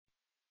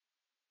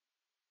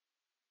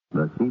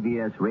The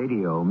CBS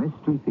Radio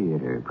Mystery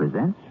Theater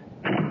presents...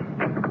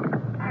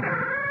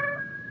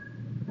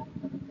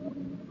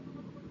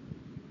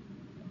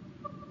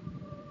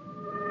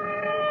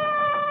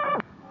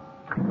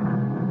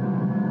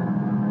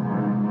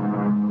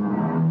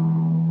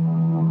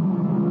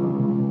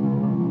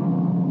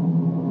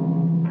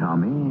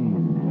 Come in.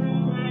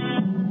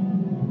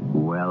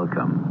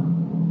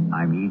 Welcome.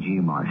 I'm E.G.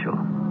 Marshall.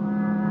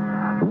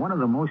 One of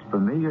the most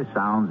familiar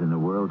sounds in the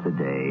world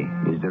today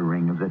is the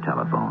ring of the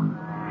telephone.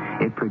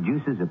 It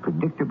produces a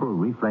predictable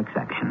reflex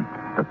action.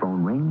 The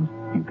phone rings,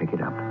 you pick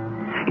it up.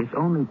 It's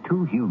only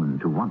too human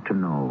to want to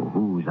know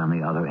who's on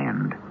the other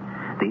end.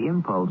 The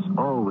impulse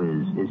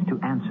always is to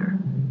answer.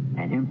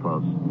 An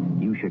impulse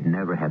you should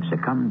never have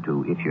succumbed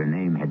to if your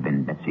name had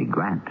been Betsy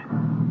Grant.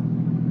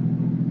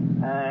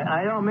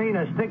 I don't mean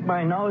to stick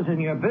my nose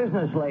in your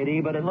business, lady,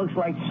 but it looks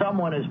like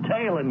someone is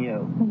tailing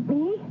you.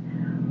 Me?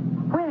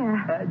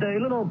 Where? The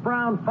little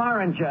brown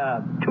foreign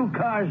job, 2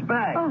 cars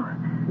back. Oh.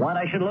 Want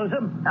I should lose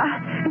him?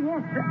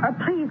 Yes.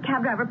 Please,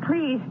 cab driver,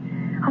 please.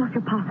 Oh, if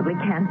you possibly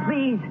can,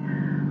 please.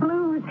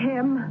 Lose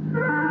him.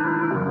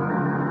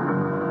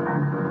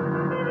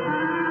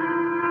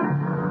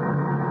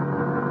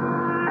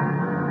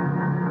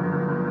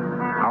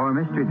 Our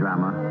mystery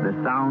drama, The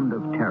Sound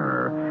of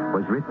Terror,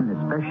 was written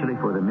especially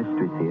for the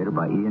Mystery Theater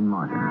by Ian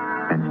Martin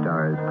and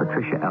stars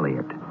Patricia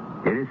Elliott.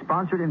 It is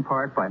sponsored in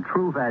part by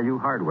True Value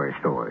Hardware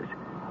Stores.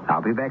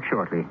 I'll be back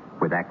shortly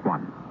with Act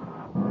One.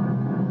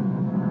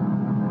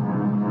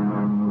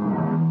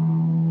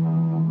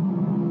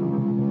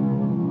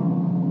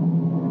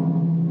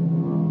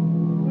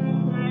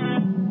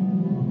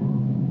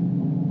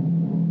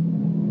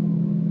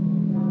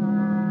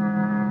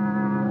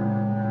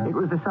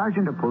 The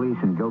sergeant of police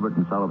in Gilbert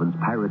and Sullivan's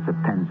Pirates of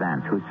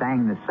Penzance who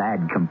sang the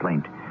sad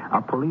complaint,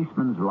 "A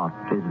policeman's lot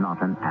is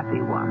not an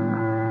happy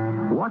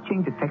one."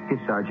 Watching Detective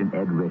Sergeant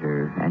Ed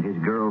Ritter and his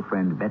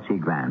girlfriend Betsy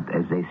Grant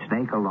as they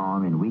snake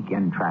along in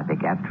weekend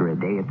traffic after a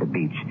day at the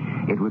beach,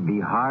 it would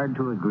be hard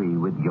to agree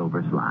with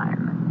Gilbert's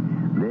line.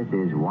 This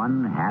is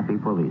one happy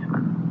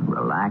policeman,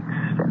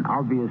 relaxed and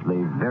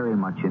obviously very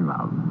much in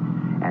love.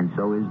 And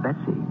so is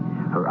Betsy,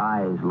 her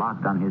eyes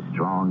locked on his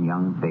strong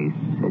young face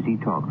as he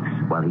talks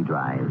while he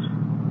drives.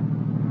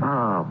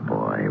 Oh,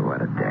 boy,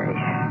 what a day.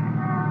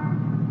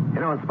 You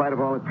know, in spite of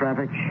all the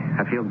traffic,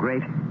 I feel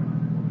great.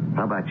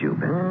 How about you,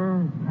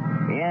 Ben?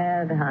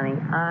 Yes, honey.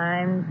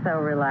 I'm so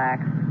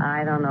relaxed.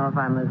 I don't know if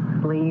I'm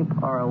asleep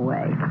or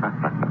awake.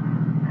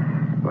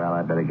 Well,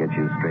 I better get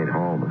you straight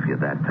home if you're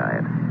that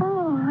tired.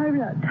 Oh, I'm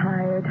not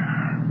tired.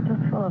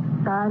 Just full of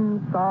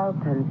sun,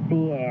 salt, and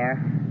sea air.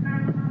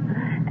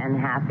 And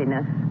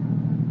happiness.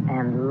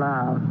 And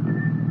love.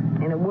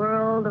 In a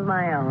world of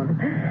my own.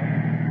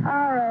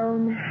 Our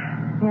own.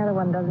 The other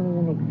one doesn't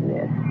even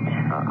exist.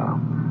 Uh-oh.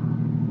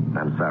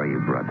 I'm sorry you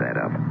brought that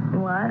up.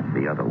 What?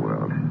 The other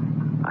world.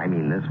 I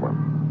mean this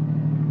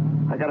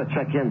one. I gotta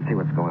check in, see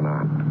what's going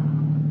on.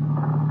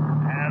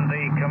 And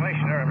the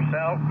commissioner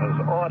himself has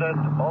ordered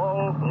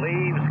all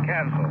leaves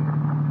canceled.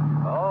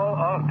 All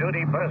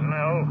off-duty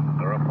personnel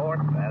to report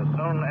as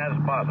soon as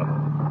possible.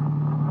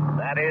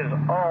 That is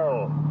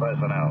all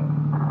personnel.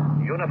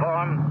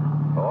 Uniform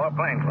or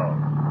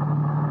plainclothes.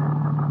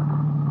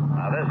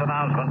 Now, this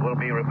announcement will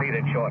be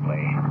repeated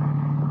shortly.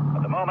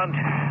 At the moment,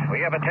 we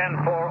have a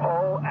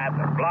 10-4-0 at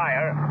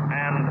Blyer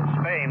and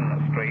Spain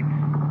Streets.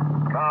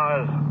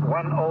 Cars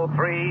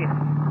 103,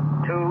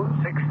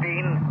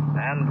 216,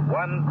 and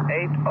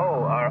 180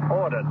 are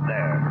ordered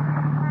there.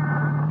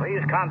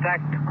 Please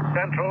contact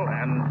Central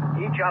and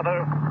each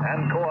other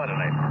and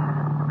coordinate.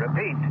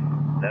 Repeat,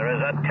 there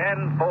is a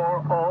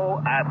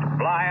 10-4-0 at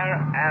Blyer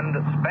and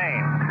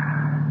Spain.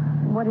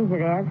 What is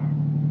it, Ed?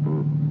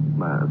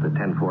 The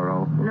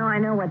 10-4-0? No, I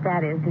know what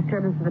that is.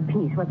 Disturbance of the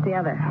peace. What's the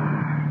other?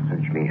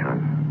 Search me, hon.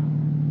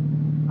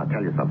 I'll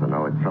tell you something,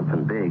 though. It's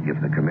something big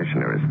if the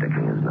commissioner is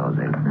sticking his nose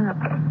in.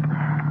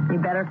 You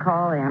better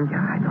call him.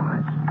 Yeah, I know.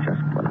 It's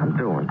just what I'm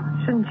doing.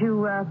 Shouldn't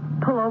you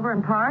pull over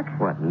and park?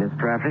 What, in this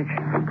traffic?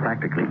 I'm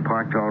practically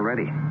parked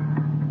already.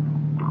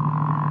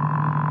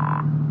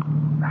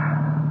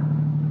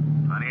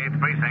 28th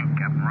Precinct,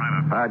 Captain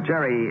Ryder.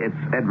 Jerry,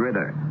 it's Ed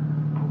Ritter.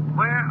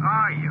 Where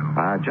are you?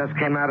 Just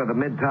came out of the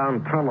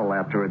Midtown Tunnel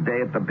after a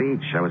day at the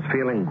beach. I was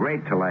feeling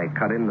great till I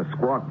cut in the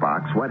squawk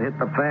box. What hit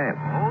the fan?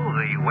 Oh,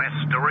 the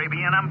West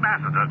Arabian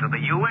ambassador to the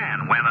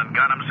UN went and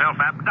got himself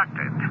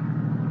abducted.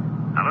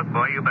 Now, look,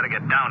 boy, you better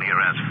get down here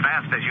as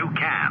fast as you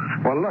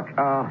can. Well, look,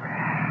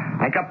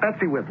 I got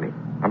Betsy with me.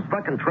 I'm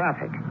stuck in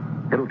traffic.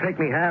 It'll take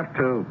me half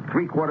to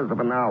 3/4 of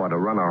an hour to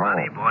run her home.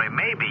 Buddy boy,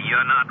 maybe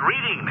you're not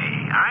reading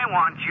me. I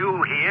want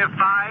you here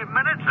 5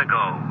 minutes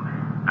ago.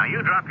 Now,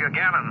 you drop your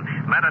gal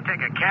and let her take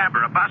a cab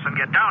or a bus and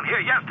get down here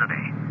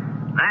yesterday.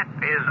 That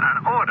is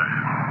an order.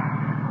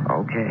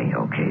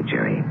 Okay,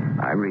 Jerry.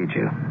 I read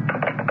you.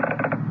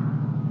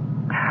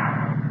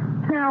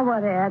 Now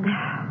what, Ed?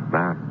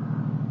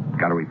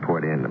 Got to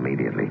report in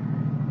immediately.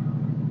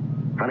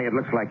 Honey, it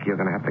looks like you're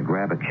going to have to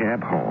grab a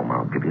cab home.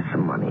 I'll give you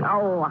some money.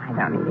 Oh, I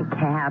don't need a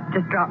cab.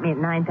 Just drop me at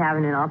 9th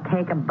Avenue and I'll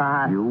take a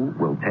bus. You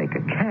will take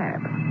a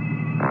cab.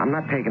 I'm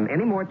not taking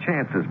any more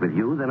chances with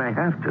you than I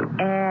have to.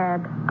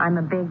 Ed, I'm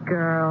a big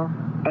girl,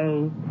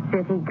 a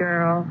city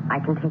girl. I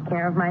can take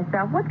care of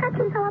myself. What's got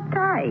you so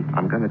uptight?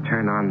 I'm going to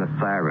turn on the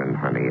siren,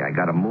 honey. I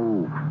got to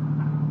move.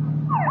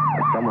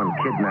 Someone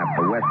kidnapped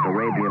the West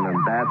Arabian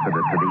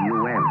ambassador to the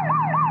UN.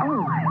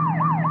 Oh,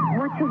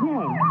 what's his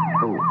name?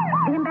 Who?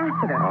 The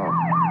ambassador. Oh,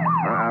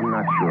 I'm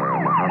not sure.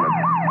 Mohammed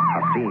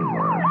Hassim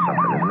or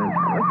something, isn't it?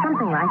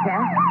 Something like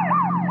that.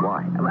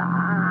 Why? Well,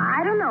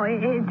 I don't know.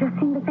 It just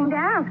seemed the thing to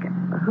ask.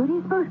 Who do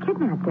you suppose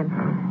kidnapped him?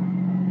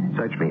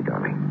 Search me,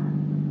 darling.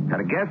 At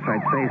a guess,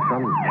 I'd say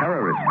some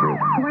terrorist group.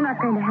 We're not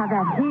going to have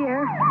that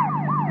here.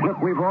 Look,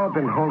 we've all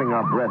been holding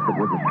our breath it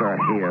wouldn't start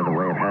here the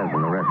way it has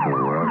in the rest of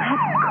the world. That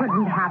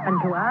couldn't happen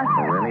to us.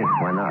 Oh, really?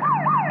 Why not?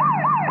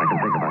 I can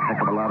think of a heck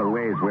of a lot of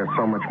ways we're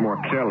so much more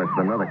careless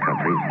than other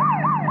countries.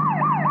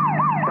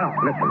 Well,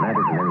 listen, that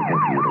isn't anything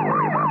for you to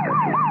worry about,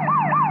 Betsy.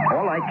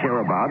 All I care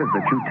about is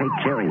that you take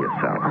care of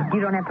yourself. You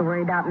don't have to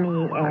worry about me,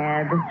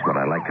 Ed. That's what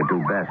I like to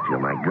do best.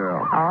 You're my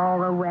girl. All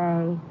the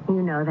way.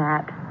 You know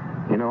that.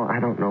 You know, I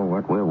don't know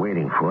what we're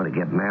waiting for to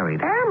get married.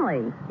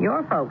 Family.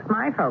 Your folks,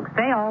 my folks.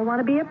 They all want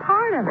to be a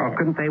part of Well, it.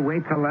 couldn't they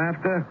wait till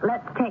after?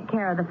 Let's take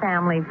care of the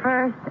family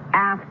first.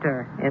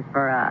 After is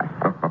for us.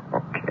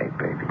 Okay,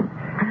 baby.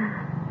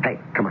 Hey,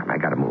 come on. I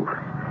got to move.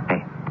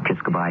 Hey, kiss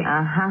goodbye.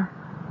 Uh-huh.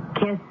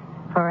 Kiss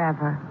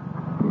forever.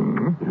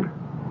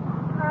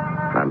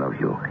 I love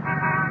you.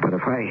 But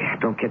if I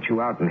don't get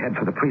you out and head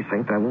for the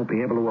precinct, I won't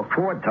be able to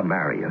afford to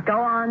marry you. Go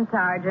on,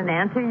 Sergeant.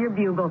 Answer your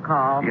bugle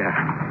call. Yeah.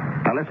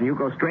 Now, listen, you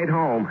go straight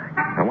home.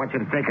 I want you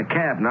to take a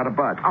cab, not a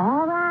bus.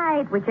 All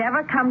right.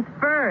 Whichever comes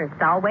first.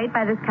 I'll wait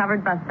by this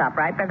covered bus stop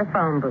right by the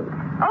phone booth.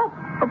 Oh,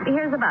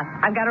 here's the bus.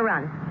 I've got to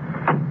run.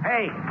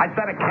 Hey, I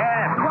said a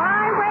cab. Why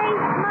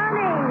waste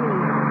money?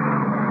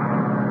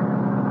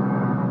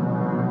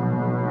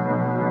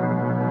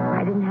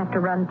 I didn't have to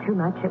run too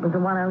much. It was a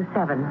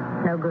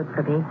 107. No good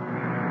for me.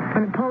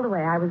 When it pulled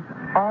away, I was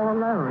all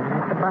alone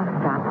at the bus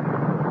stop.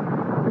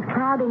 It was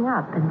clouding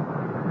up and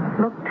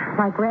looked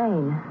like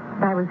rain.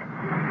 I was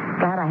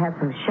glad I had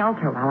some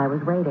shelter while I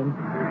was waiting.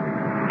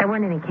 There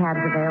weren't any cabs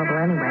available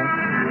anyway.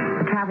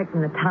 The traffic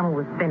from the tunnel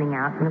was thinning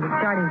out, and it was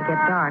starting to get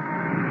dark.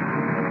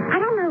 I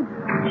don't know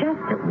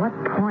just at what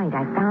point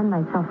I found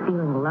myself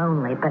feeling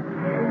lonely, but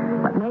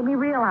what made me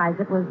realize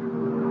it was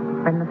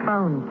when the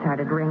phone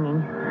started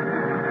ringing.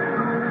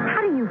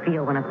 How do you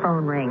feel when a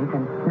phone rings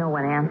and no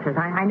one answers?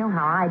 I know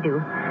how I do.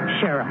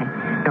 Sure, I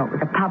know it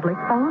was a public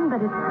phone,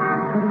 but it's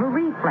sort of a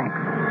reflex.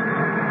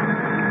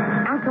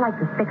 After like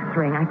the sixth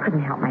ring, I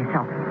couldn't help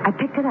myself. I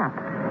picked it up,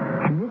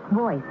 and this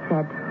voice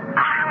said,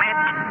 Ahmed,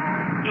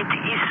 it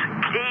is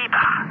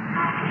Kleber.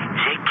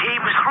 They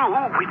came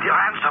through with the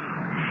ransom.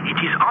 It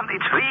is on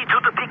its way to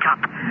the pickup.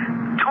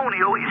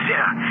 Tonio is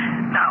there.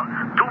 Now,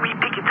 do we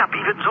pick it up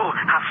even though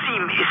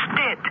Hassim is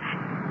dead?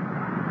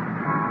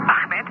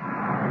 Ahmed?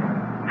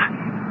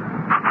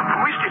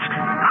 Who is this?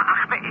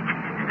 Ahmed?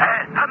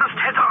 Ernest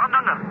Heather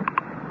Anana.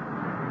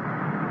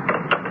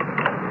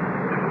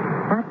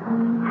 what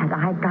had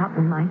I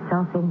gotten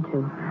myself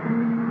into?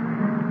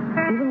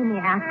 Even in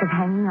the act of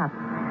hanging up,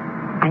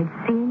 I'd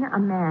seen a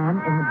man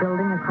in the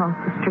building across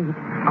the street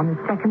on the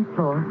second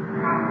floor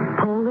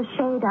pull the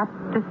shade up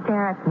to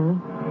stare at me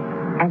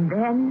and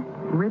then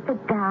rip it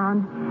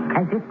down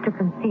as if to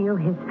conceal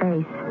his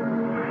face.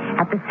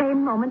 At the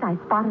same moment, I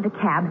spotted a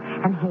cab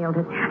and hailed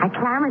it. I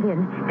clambered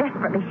in,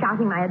 desperately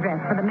shouting my address,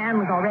 for the man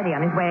was already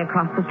on his way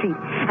across the street.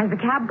 As the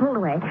cab pulled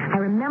away, I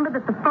remembered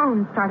that the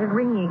phone started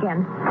ringing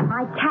again.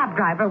 My cab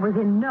driver was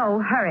in no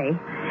hurry.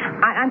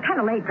 I'm kind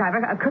of late, driver.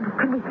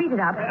 Could we speed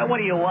it up? What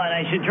do you want?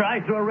 I should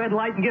drive through a red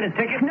light and get a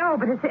ticket? No,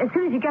 but as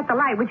soon as you get the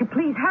light, would you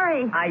please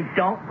hurry? I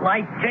don't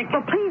like tickets.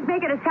 Well, please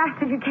make it as fast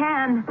as you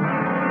can.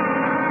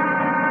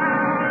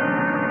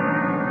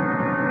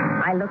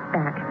 I looked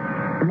back.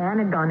 The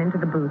man had gone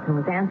into the booth and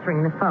was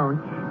answering the phone.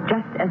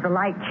 Just as the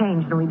light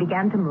changed and we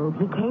began to move,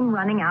 he came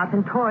running out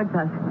and towards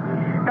us.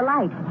 The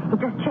light, it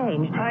just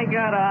changed. I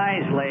got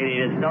eyes, lady.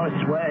 There's no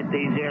sweat.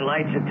 These here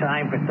lights are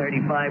timed for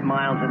 35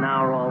 miles an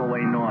hour all the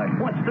way north.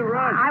 What's the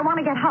rush? I want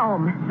to get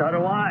home. So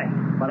do I.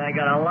 But I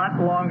got a lot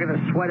longer to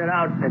sweat it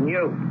out than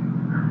you.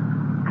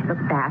 I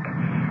looked back.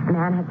 The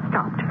man had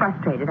stopped,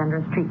 frustrated, under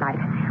a streetlight.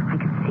 I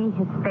could see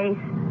his face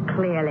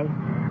clearly.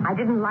 I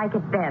didn't like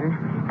it then,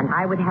 and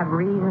I would have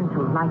reason to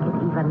like it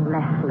even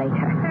less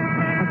later.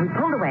 As we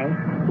pulled away,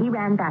 he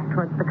ran back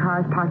towards the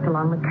cars parked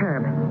along the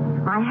curb.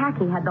 My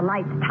hacky had the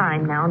lights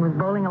timed now and was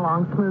bowling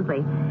along smoothly.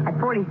 At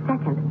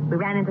 42nd, we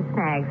ran into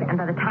snags, and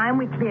by the time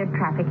we cleared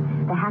traffic,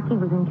 the hacky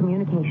was in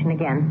communication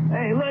again.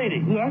 Hey,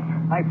 lady. Yes?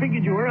 I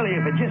figured you earlier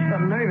for just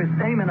some nervous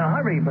dame in a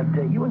hurry, but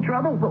you in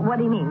trouble? What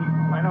do you mean?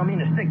 I don't mean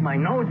to stick my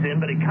nose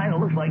in, but it kind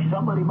of looks like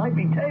somebody might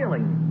be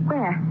tailing.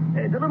 Where?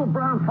 The little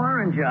brown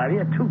foreign job.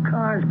 Here, 2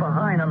 cars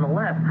behind on the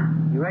left.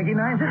 You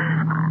recognize it?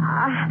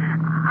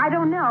 I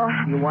don't know.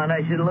 You want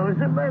I should lose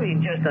it? Maybe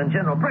just on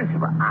general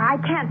principle. I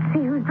can't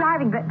see who's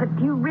driving, but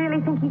do you really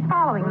think he's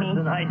following me?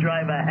 Listen, I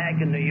drive a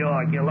hack in New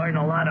York. You learn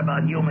a lot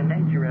about human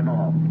nature and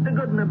all. The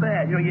good and the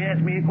bad. You ask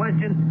me a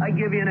question, I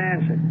give you an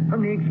answer.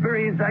 From the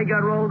experience I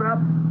got rolled up,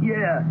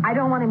 yeah. I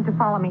don't want him to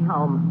follow me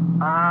home.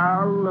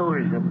 I'll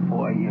lose him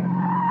for you.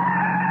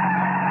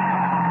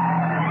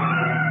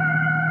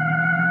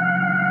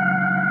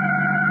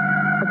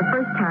 For the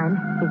first time,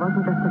 he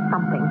wasn't just a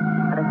something,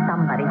 but a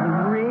somebody. He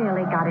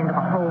really got into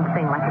the whole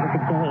thing like it was a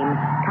game,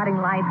 cutting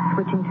lights,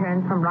 switching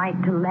turns from right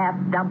to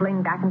left,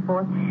 doubling back and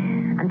forth,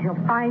 until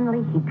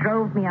finally he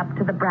drove me up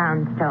to the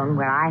brownstone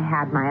where I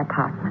had my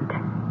apartment.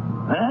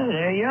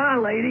 There you are,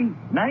 lady.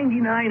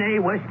 99A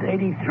West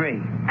 83.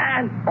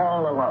 And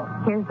all alone.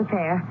 Here's the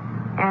fare,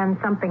 and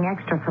something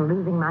extra for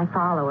losing my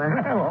follower.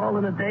 Well, all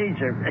in a day's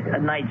a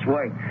night's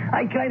work.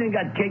 I kind of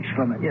got kicks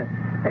from it. Yeah.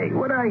 Hey,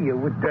 what are you,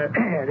 with the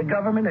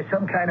government or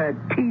some kind of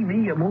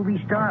TV or movie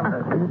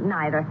star?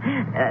 Neither.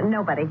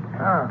 Nobody.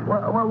 Oh,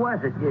 what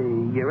was it?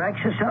 Your ex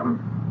or something?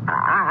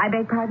 I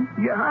beg pardon?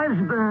 Your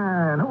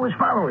husband. Who was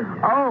following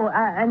you? Oh,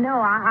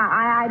 no,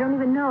 I don't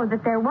even know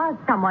that there was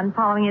someone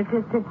following it.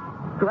 It's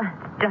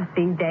just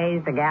these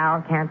days, the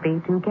gal can't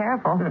be too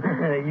careful.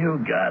 You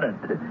got it.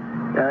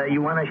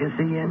 You want I should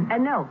see you in?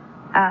 No.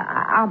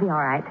 I'll be all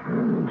right.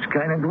 It's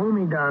kind of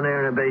gloomy down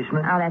there in the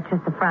basement. Oh, that's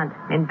just the front.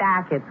 In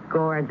back, it's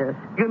gorgeous.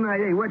 Good night.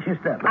 Hey, watch your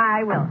step.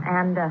 I will.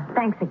 And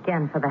thanks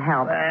again for the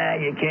help.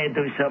 You can't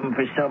do something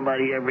for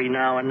somebody every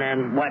now and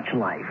then. Watch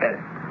life.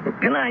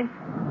 Good night.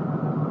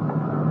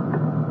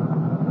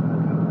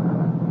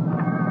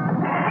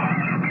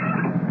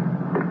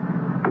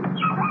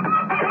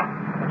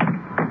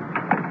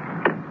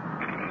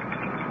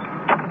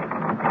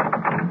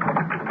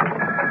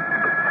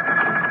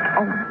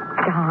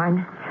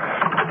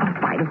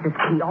 Does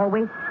he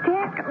always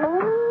stick?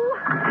 Oh,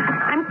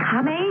 I'm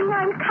coming.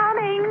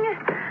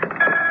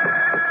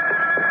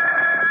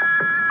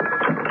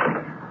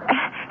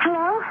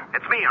 Hello?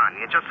 It's me, hon.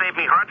 You just saved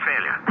me heart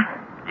failure.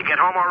 You get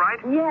home all right?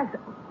 Yes.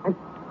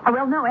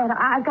 Well, no, Ed,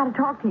 I've got to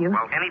talk to you.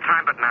 Well, any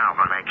time but now,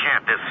 hon. I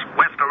can't. This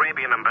West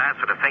Arabian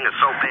ambassador thing is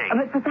so big.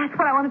 But that's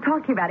what I want to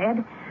talk to you about,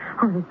 Ed.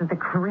 Oh, this is the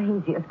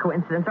craziest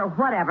coincidence, or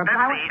whatever.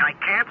 Betsy, I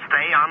can't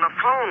stay on the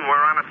phone.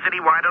 We're on a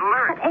citywide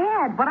alert. But,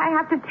 Ed, what I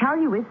have to tell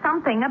you is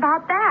something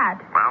about that.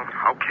 Well,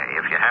 okay.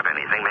 If you have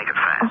anything, make it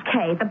fast.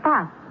 Okay, the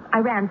bus I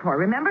ran for.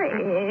 Remember?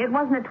 It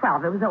wasn't a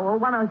 12. It was a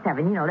 107.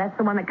 You know, that's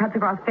the one that cuts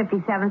across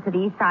 57th to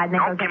the east side.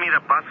 And Don't give me the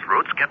bus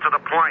routes. Get to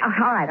the point.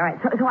 All right.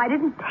 So I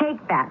didn't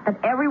take that,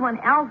 but everyone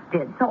else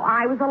did. So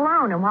I was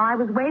alone, and while I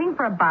was waiting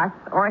for a bus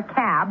or a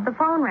cab, the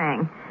phone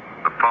rang.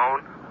 The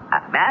phone?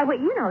 Well,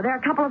 you know, there are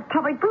a couple of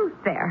public booths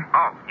there.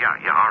 Oh, yeah,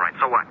 all right.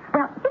 So what?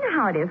 Well, you know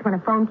how it is when a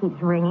phone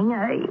keeps ringing.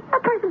 A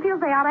person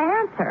feels they ought to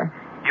answer.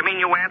 You mean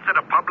you answered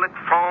a public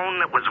phone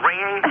that was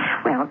ringing?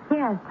 Well,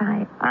 yes,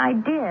 I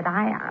did.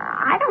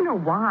 I don't know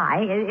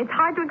why. It's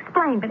hard to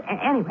explain, but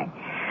anyway,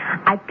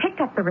 I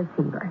picked up the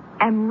receiver,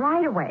 and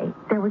right away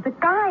there was a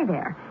guy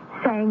there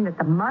saying that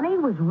the money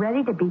was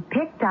ready to be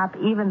picked up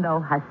even though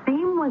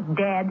Hasim was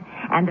dead,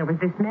 and there was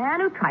this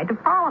man who tried to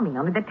follow me.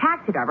 Only the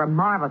taxi driver, a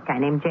marvelous guy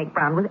named Jake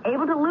Brown, was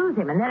able to lose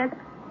him, and then it...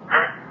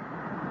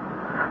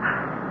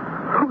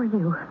 Who are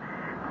you?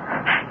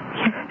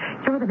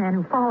 You're the man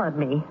who followed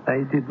me.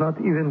 I did not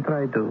even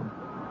try to.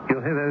 You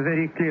have a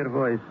very clear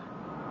voice.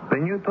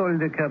 When you told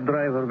the cab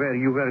driver where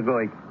you were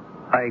going,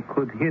 I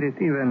could hear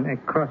it even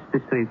across the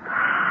street.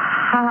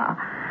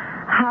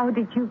 How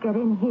did you get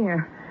in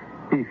here?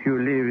 If you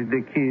leave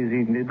the keys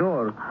in the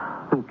door,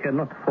 who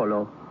cannot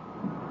follow?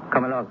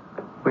 Come along.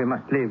 We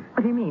must leave.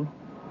 What do you mean?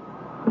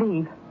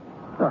 Leave?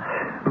 Oh,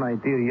 my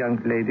dear young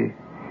lady,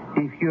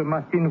 if you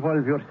must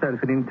involve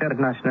yourself in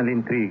international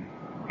intrigue,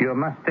 you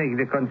must take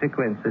the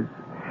consequences.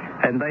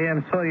 And I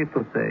am sorry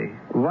to say,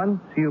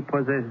 once you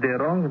possess the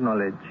wrong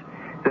knowledge,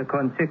 the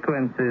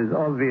consequences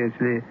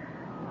obviously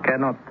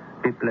cannot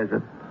be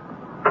pleasant.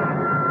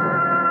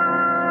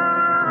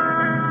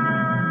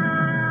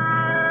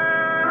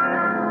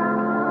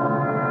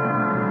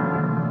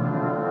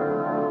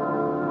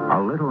 A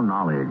little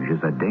knowledge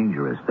is a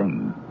dangerous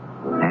thing,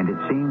 and it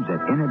seems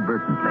that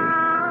inadvertently,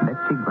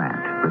 Betsy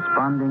Grant,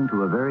 responding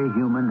to a very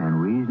human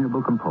and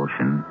reasonable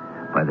compulsion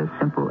by the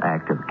simple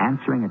act of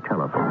answering a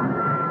telephone,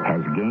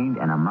 has gained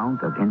an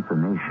amount of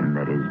information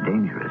that is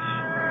dangerous,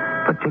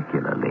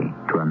 particularly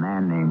to a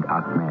man named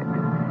Ahmed,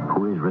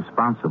 who is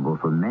responsible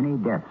for many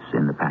deaths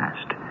in the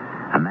past,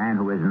 a man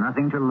who has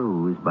nothing to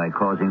lose by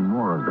causing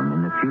more of them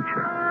in the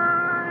future.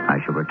 I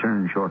shall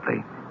return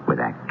shortly with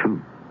Act 2.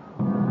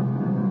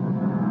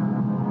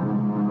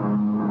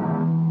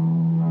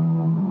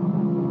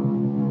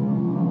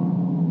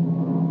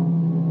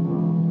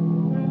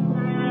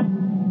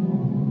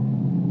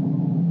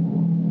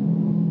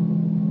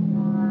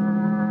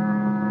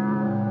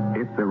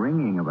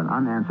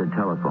 Unanswered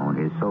telephone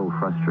is so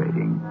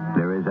frustrating,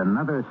 there is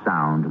another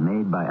sound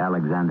made by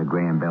Alexander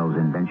Graham Bell's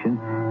invention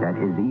that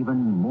is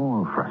even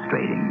more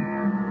frustrating.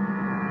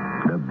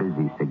 The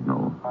busy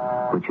signal,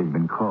 which has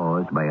been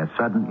caused by a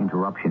sudden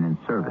interruption in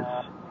service.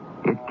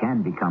 it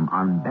can become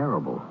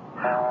unbearable.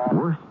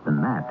 Worse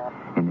than that,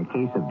 in the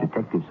case of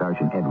Detective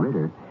Sergeant Ed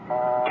Ritter,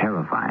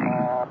 terrifying,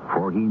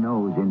 for he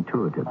knows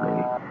intuitively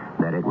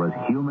that it was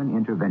human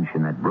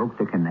intervention that broke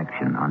the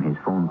connection on his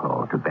phone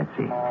call to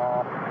Betsy.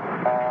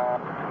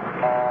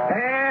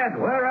 Ed,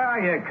 where are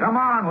you? Come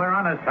on, we're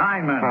on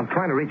assignment. I'm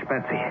trying to reach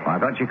Betsy. I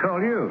thought she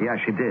called you. Yeah,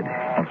 she did.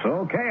 It's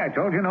okay. I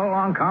told you no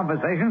long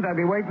conversations. I'd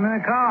be waiting in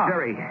the car.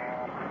 Jerry,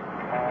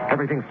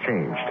 everything's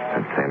changed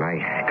since then.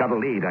 I got a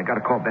lead. I got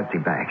to call Betsy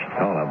back.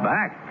 Call her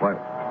back?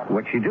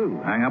 What'd she do?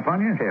 Hang up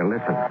on you? Here,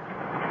 listen.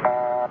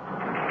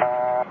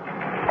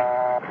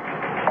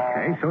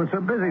 Okay, so it's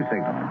a busy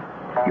signal.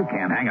 You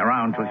can't hang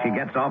around till she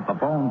gets off the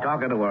phone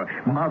talking to her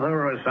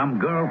mother or some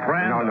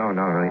girlfriend.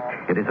 No.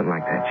 It isn't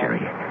like that,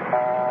 Jerry.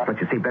 But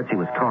you see, Betsy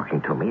was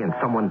talking to me, and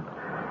someone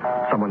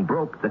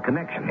broke the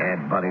connection.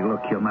 Ed, buddy,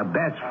 look, you're my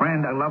best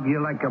friend. I love you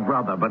like a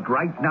brother. But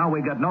right now,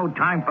 we got no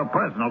time for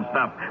personal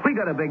stuff. We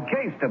got a big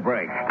case to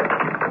break.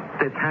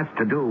 This has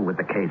to do with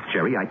the case,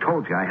 Jerry. I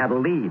told you I had a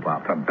lead.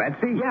 What, for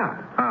Betsy?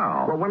 Yeah.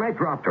 Oh. Well, when I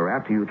dropped her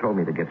after you told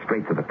me to get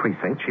straight to the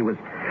precinct, she was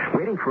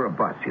waiting for a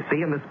bus, you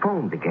see, and this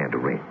phone began to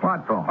ring.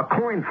 What phone? A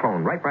coin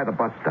phone right by the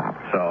bus stop.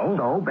 So?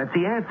 So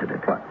Betsy answered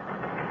it. What?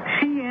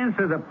 She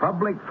answered a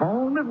public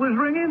phone that was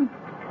ringing?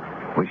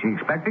 Was she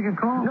expecting a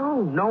call?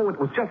 No, it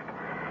was just...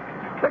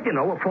 But, you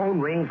know, a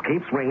phone rings,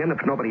 keeps ringing.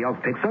 If nobody else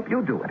picks up,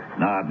 you do it.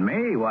 Not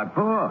me. What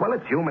for? Well,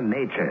 it's human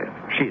nature.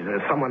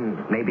 Someone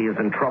maybe is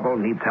in trouble,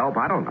 needs help.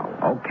 I don't know.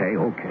 Okay.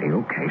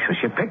 So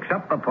she picks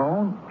up the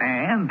phone,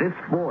 and this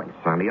voice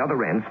on the other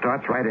end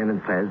starts right in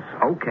and says,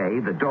 okay,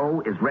 the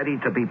dough is ready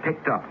to be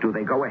picked up. Do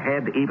they go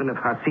ahead even if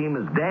Hasim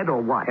is dead or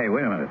what? Hey,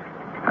 wait a minute.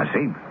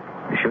 Hasim?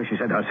 You sure she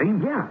said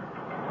Hasim? Yeah.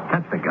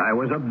 That's the guy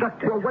who was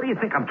abducted. Well, what do you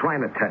think I'm trying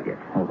to tell you?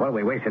 Well, what are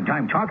we wasting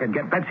time talking?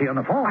 Get Betsy on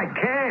the phone. I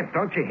can't.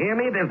 Don't you hear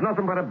me? There's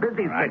nothing but a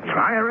busy Right, signal.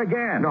 try her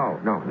again. No,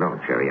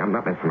 Jerry. I'm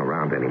not messing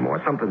around anymore.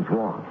 Something's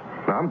wrong.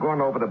 Now, I'm going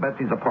over to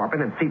Betsy's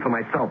apartment and see for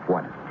myself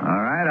what.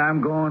 All right,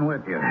 I'm going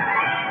with you.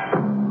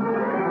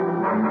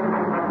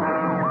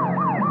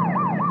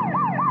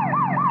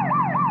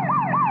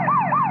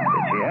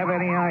 Did she have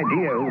any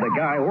idea who the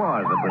guy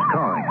was that was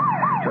calling?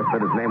 Just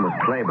that his name was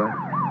Kleber.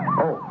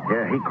 Oh,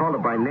 yeah, he called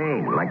her by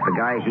name, like the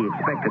guy he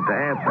expected to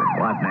answer.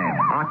 What name?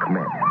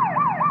 Ahmed.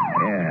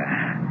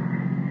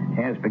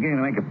 Yeah, it's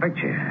beginning to make a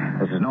picture.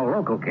 This is no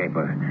local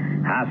caper.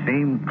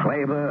 Hasim,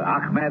 Kleber,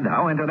 Ahmed,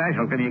 how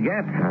international can you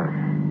get?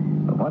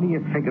 But what do you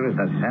figure is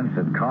the sense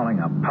of calling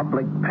a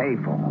public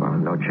payphone? Well,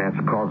 no chance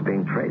of calls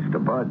being traced to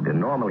Bud.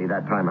 And normally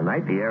that time of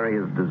night, the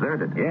area is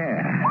deserted. Yeah,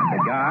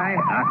 the guy,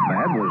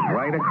 Ahmed, was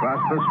right across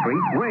the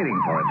street waiting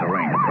for it to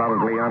ring.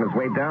 Probably on his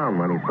way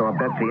down when he saw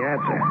Betsy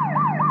answer.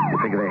 You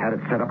figure they had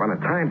it set up on a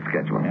time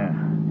schedule. Yeah.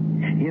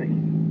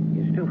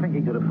 You still think he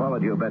could have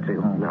followed you, Betsy,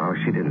 home? No,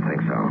 she didn't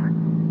think so.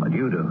 But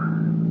you do.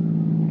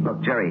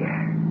 Look, Jerry,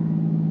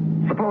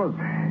 suppose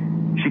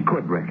she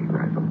could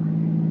recognize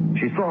him.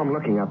 She saw him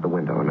looking out the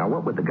window. Now,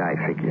 what would the guy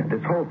figure?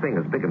 This whole thing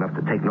is big enough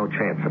to take no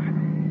chances.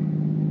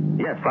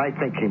 Yes, I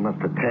think he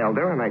must have tailed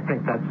her, and I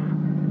think that's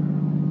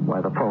why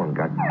the phone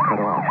got cut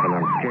off, and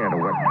I'm scared of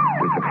what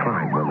we could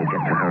find when we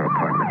get to her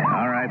apartment.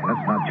 All right,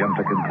 let's not jump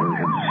to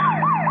conclusions.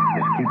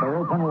 Just keep her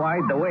open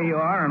wide the way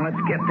you are, and let's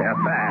get there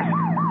fast.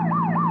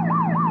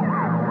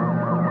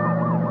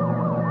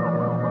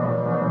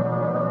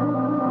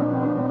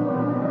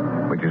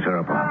 Which is her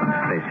apartment?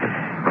 Basement,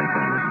 right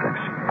down the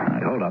steps. All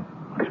right, hold up.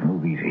 Let's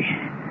move easy.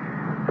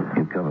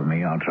 You cover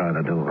me, I'll try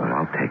to do it. Well,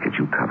 I'll take it,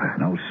 you cover.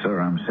 No, sir,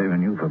 I'm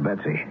saving you for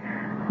Betsy.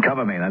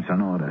 Cover me, that's an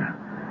order.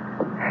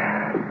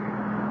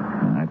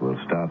 All right, we'll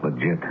start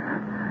legit.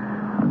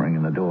 I'm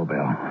ringing the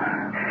doorbell.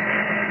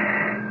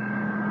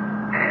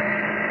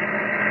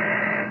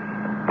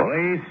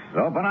 Police,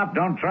 open up.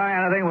 Don't try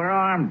anything. We're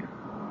armed.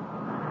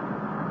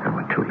 Oh,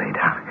 we're too late.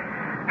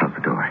 How's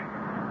the door?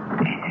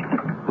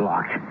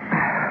 Locked.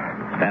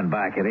 Stand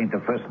back. It ain't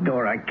the first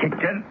door I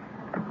kicked in.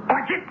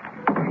 Watch it!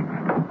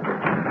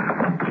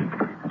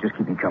 Just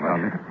keep me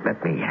covered.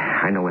 Let me.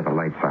 I know where the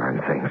lights are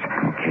and things.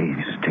 Okay,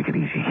 just take it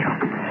easy.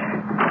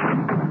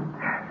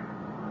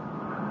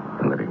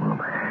 The living room.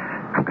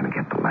 I'm going to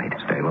get the light.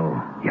 Stay low.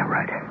 Yeah,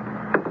 right.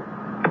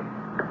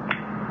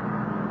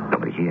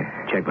 Nobody here.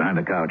 Check behind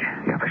the couch.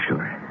 Yeah, for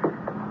sure.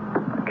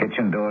 The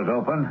kitchen door's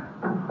open.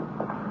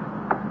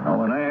 No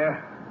one there.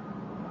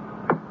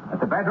 At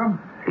the bedroom?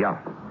 Yeah.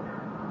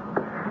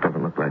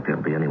 Doesn't look like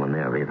there'll be anyone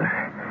there either.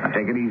 Now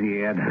take it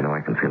easy, Ed. You know,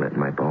 I can feel it in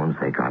my bones.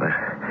 They got her.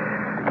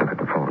 Look at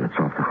the phone. It's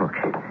off the hook.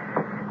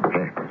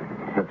 Here.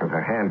 This is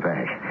her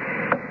handbag.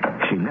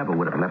 She never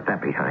would have left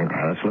that behind.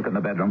 Let's look in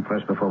the bedroom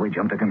first before we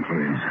jump to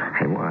conclusions.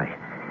 Hey, why?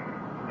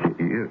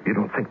 You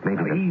don't think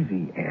maybe... Now,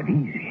 easy, Ed,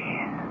 easy.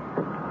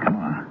 Come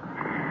on.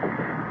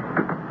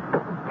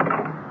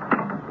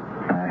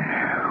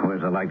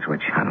 Where's the light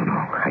switch? I don't know.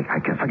 I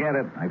guess... Forget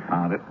it. I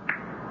found it.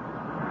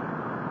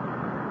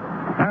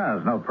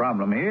 There's no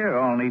problem here.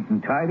 All neat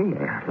and tidy.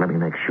 Yeah, let me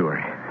make sure.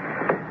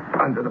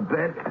 Under the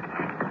bed.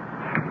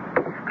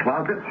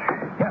 Closet.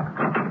 Yeah.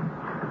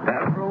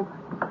 Bathroom.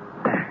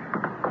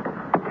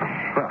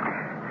 Well,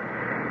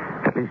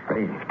 At least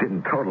they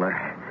didn't total her.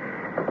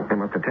 They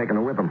must have taken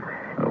her with them.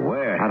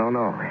 Where? I don't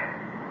know.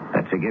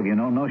 Betsy give you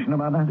no notion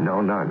about that? No,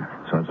 none.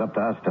 So it's up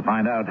to us to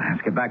find out.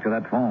 Let's get back to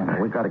that phone.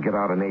 We've got to get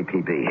out an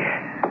APB.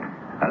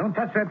 Now, don't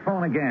touch that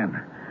phone again.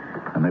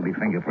 There may be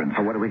fingerprints.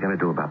 So what are we going to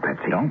do about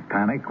Betsy? Don't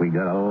panic. We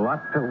got a lot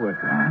to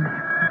work on.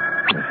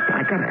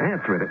 I got to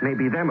answer it. It may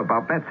be them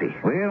about Betsy.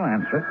 We'll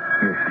answer it.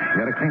 You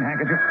got a clean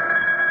handkerchief?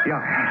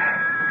 Yeah.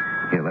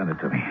 Here, lend it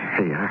to me.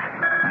 Here you are.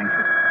 Thanks.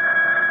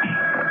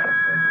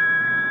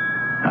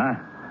 Huh?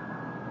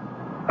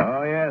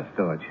 Oh, yes,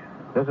 Storch.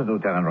 This is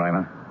Lieutenant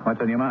Reimer.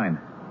 What's on your mind?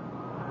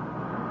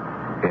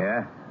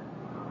 Yeah?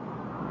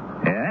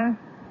 Yeah?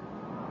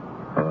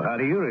 Well, how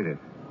do you read it?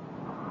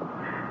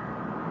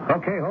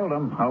 Okay, hold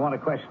him. I want to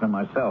question him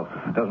myself.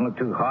 It doesn't look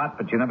too hot,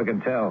 but you never can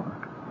tell.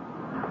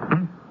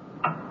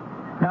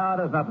 No,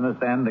 there's nothing to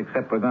send,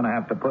 except we're going to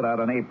have to put out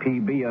an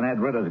APB on Ed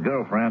Ritter's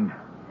girlfriend.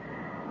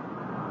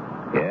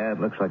 Yeah, it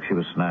looks like she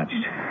was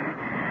snatched.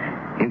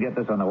 You get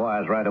this on the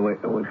wires right away.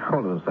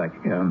 Hold it a sec.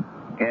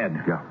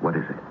 Ed. Yeah, what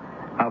is it?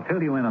 I'll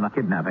fill you in on the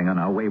kidnapping on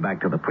our way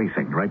back to the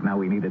precinct. Right now,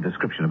 we need a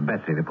description of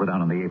Betsy to put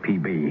out on the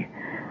APB.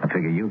 I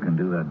figure you can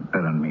do that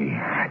better than me.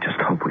 I just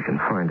hope we can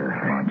find her.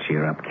 Come on,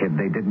 cheer up, kid.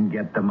 They didn't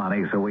get the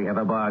money, so we have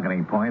a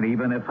bargaining point,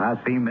 even if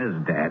Hasim is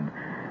dead.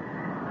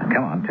 Now,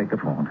 come on, take the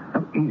phone.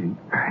 Oh, easy.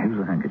 Use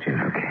the handkerchief.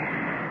 Okay.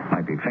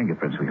 Might be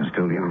fingerprints we can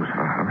still use.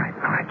 All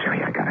right,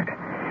 Jerry, I got it.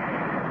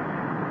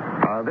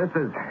 This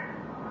is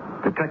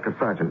Detective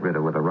Sergeant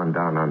Ritter with a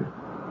rundown on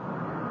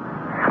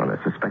a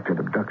suspected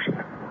abduction.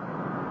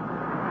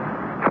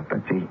 Of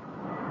Betsy.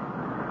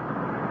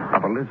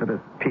 Of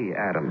Elizabeth P.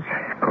 Adams,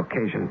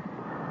 Caucasian,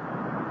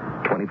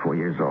 24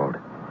 years old.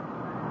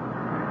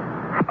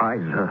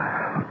 Eyes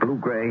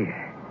blue-gray,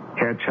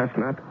 hair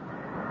chestnut.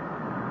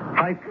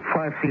 Height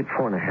 5 feet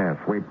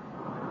 4.5, weight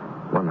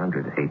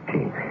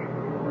 118.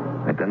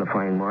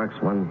 Identifying marks,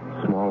 one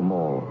small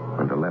mole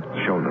on the left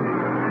shoulder.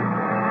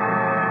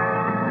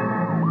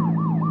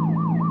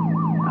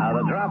 Now,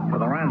 the drop for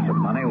the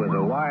ransom money was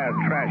a wire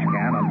trash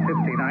can on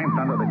 59th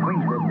under the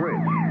Queensboro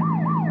Bridge.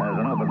 There's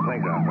an open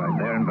playground right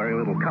there and very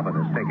little cover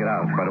to stake it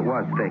out. But it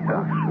was staked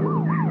out. Sure.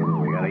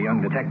 We got a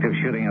young detective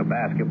shooting a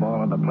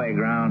basketball on the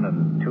playground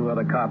and 2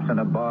 other cops in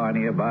a bar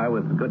nearby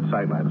with good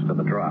sightlines to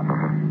the drop.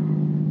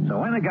 So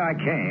when the guy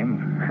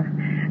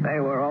came, they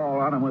were all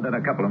on him within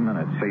a couple of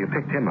minutes. So you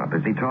picked him up.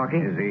 Is he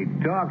talking? Is he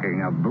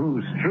talking? A blue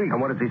streak.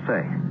 And what does he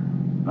say?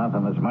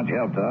 Nothing that's much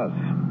help to us.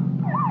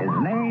 His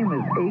name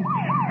is H.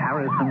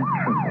 Harrison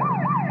Trimble.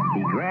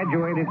 He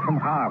graduated from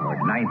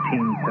Harvard,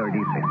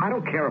 1936. I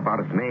don't care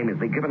about his name. Has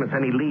he given us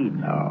any leads?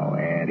 No,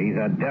 Ed. He's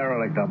a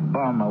derelict, a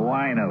bum, a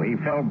wino. He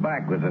fell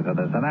backwards into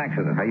this, an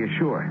accident. Are you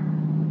sure?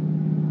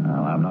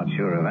 Well, I'm not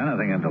sure of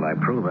anything until I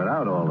prove it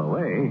out all the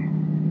way.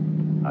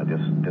 I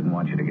just didn't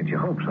want you to get your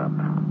hopes up.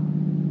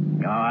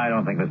 No, I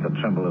don't think Mr.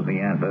 Trimble is the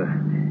answer.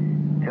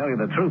 Tell you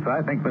the truth,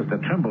 I think Mr.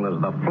 Trimble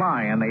is the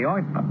fly in the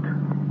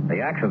ointment. The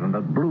accident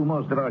that blew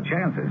most of our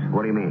chances.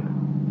 What do you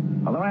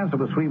mean? Well, the ransom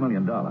was $3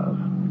 million.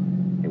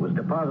 It was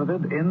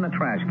deposited in the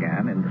trash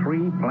can in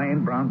 3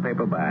 plain brown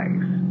paper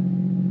bags.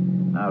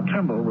 Now,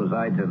 Trimble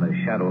resides in the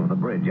shadow of the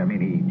bridge. I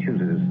mean, he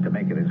chooses to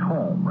make it his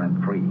home,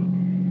 rent-free.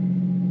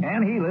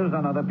 And he lives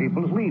on other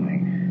people's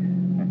leavings.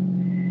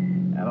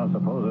 I don't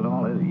suppose in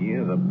all his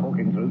years of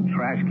poking through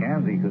trash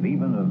cans he could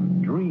even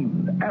have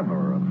dreamed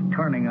ever of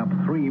turning up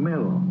 $3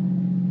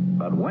 million.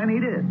 But when he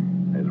did,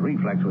 his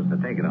reflex was to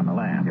take it on the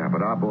lam. Yeah,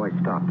 but our boy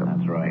stopped him.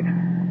 That's right.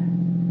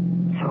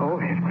 So,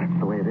 if that's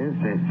the way it is,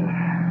 there's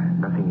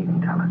nothing you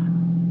can tell us.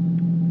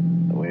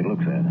 The way it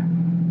looks, Ed.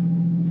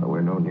 So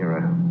we're no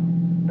nearer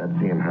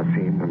Betsy and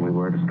Hasim than we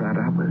were to start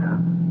out with,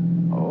 huh?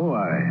 Oh,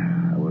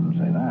 I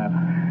wouldn't say that.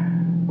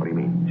 What do you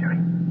mean,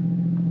 Jerry?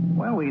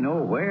 Well, we know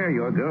where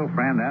your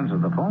girlfriend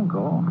answered the phone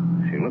call.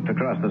 She looked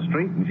across the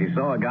street and she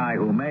saw a guy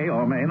who may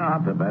or may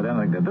not have had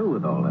anything to do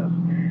with all this.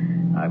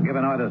 I've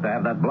given orders to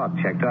have that block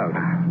checked out.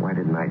 Why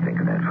didn't I think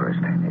of that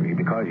first? Maybe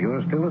because you're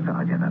still a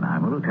sergeant and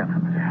I'm a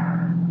lieutenant.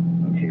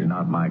 And she's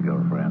not my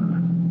girlfriend.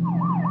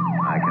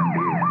 I can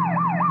be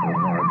a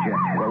little more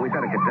objective. Well, we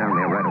better get down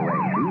there right away.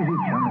 Easy,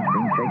 chum. It's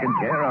being taken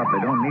care of.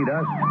 They don't need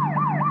us.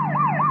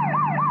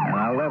 And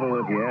I'll level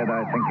with you, Ed.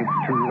 I think it's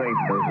too late.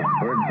 Those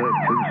birds are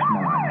too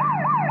smart.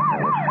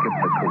 They'll skip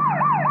the coop.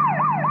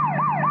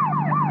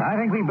 I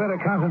think we better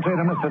concentrate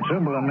on Mr.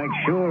 Trimble and make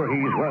sure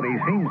he's what he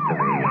seems to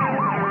be.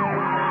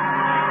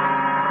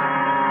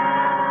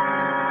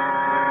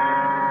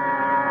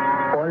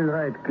 All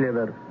right,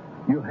 Clever.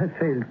 You have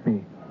failed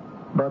me.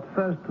 But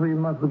first, we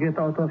must get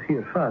out of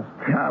here fast.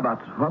 Yeah, but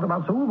what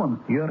about the woman?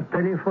 Your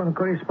telephone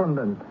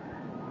correspondent.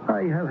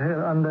 I have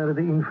her under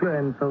the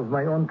influence of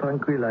my own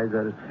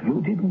tranquilizers.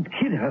 You didn't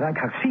kill her like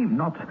Hasim,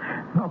 not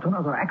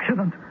another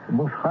accident.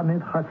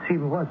 Mohammed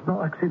Hasim was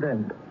no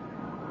accident.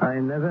 I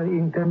never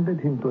intended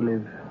him to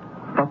live.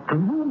 But the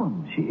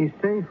woman... She is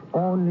safe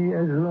only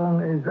as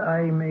long as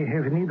I may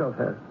have need of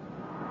her.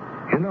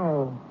 You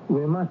know,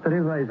 we must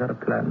revise our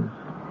plans.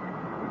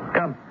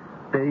 Come,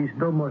 there is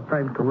no more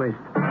time to waste.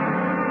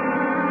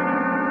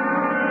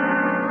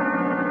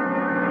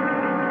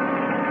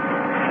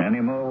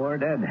 Any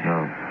No,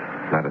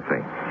 not a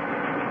thing.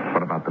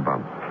 What about the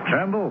bum?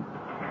 Tremble?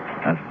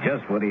 That's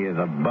just what he is,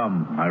 a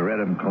bum. I read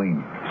him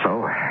clean.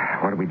 So,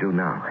 what do we do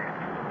now?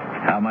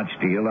 How much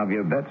do you love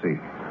your Betsy?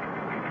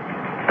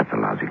 That's a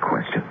lousy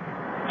question.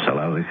 It's a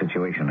lousy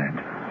situation, Ed.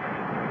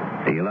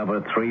 Do you love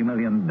her $3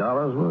 million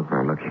worth?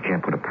 Now, look, you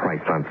can't put a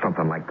price on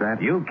something like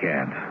that. You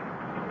can't.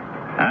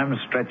 I'm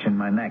stretching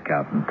my neck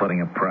out and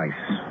putting a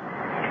price.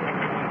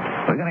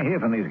 We're going to hear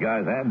from these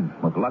guys,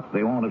 Ed. With luck,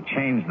 they won't have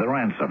changed the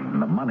ransom.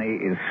 The money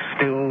is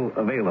still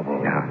available.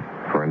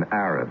 Yeah, for an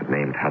Arab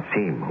named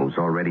Hassim, who's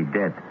already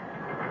dead.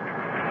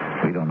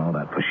 We don't know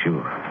that for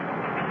sure.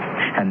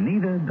 And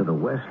neither do the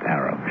West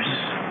Arabs.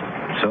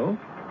 So,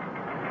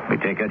 we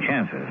take our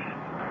chances.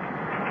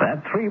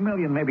 That $3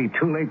 million may be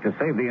too late to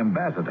save the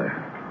ambassador.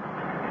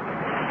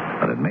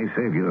 But it may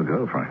save your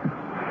girlfriend.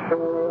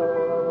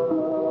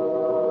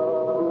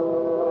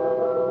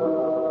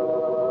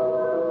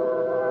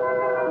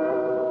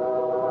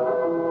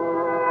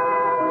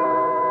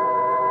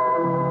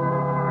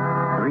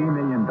 $3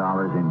 million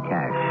in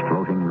cash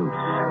floating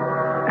loose.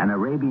 An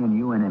Arabian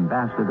UN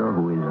ambassador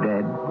who is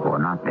dead or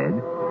not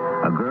dead.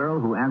 A girl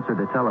who answered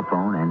a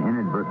telephone and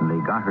inadvertently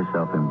got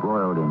herself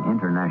embroiled in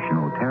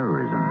international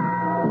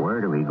terrorism.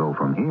 Where do we go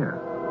from here?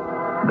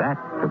 That,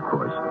 of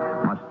course,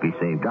 must be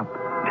saved up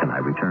till I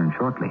return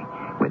shortly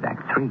with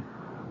Act 3.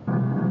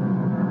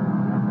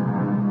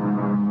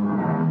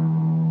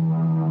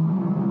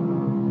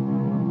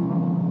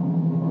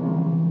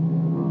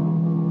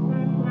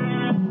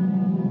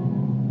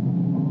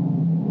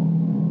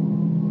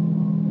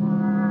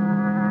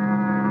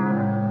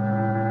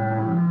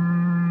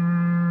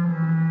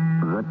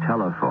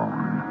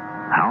 Telephone.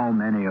 How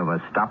many of us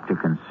stop to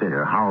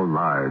consider how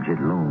large it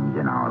looms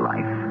in our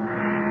life,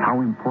 how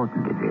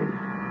important it is?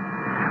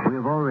 We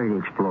have already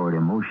explored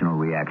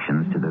emotional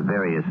reactions to the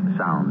various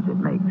sounds it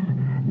makes.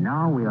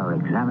 Now we are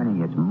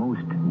examining its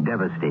most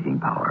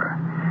devastating power,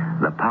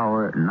 the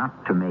power not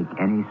to make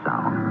any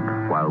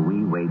sound while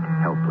we wait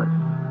helpless,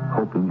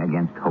 hoping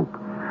against hope,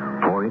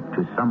 for it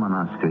to summon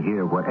us to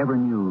hear whatever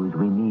news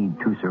we need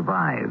to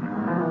survive,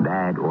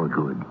 bad or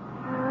good.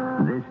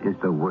 This is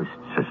the worst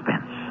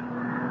suspense,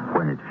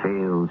 when it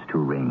fails to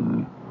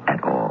ring at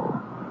all.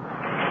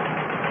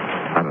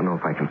 I don't know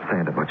if I can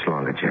stand it much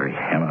longer, Jerry.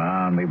 Come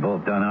on, we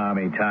both done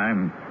army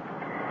time.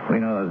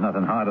 We know there's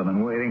nothing harder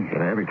than waiting. You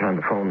know, every time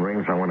the phone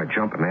rings, I want to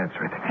jump and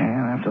answer it.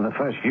 And after the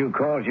first few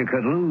calls, you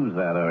could lose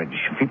that urge.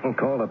 People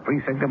call the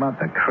precinct about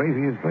the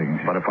craziest things.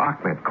 But if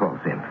Ahmed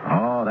calls in?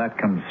 Oh, that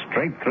comes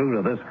straight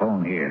through to this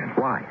phone here.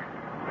 Why?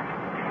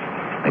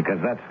 Because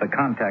that's the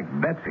contact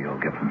Betsy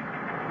will give him.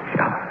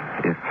 Yeah,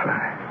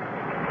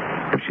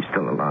 if she's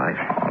still alive.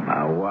 Oh,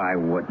 now, why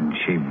wouldn't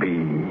she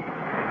be?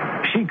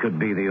 She could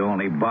be the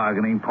only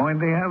bargaining point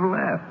they have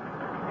left.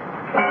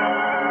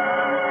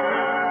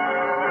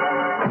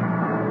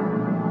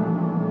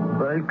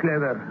 Well,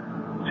 Clever,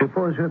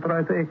 suppose you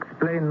try to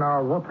explain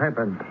now what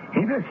happened.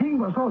 Everything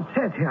was all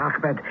set,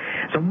 Ahmed.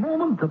 The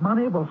moment the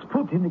money was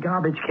put in the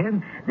garbage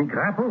can, the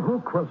grapple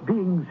hook was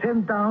being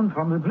sent down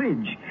from the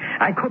bridge.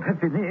 I could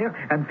have been there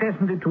and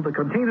fastened it to the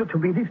container to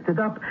be lifted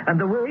up and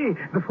away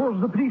before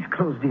the police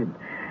closed in.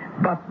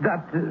 But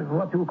that,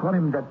 what do you call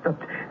him, that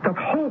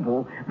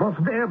hobo was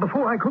there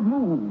before I could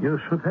move. You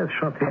should have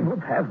shot him. I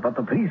would have, but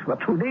the police were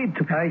too late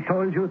to... I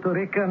told you to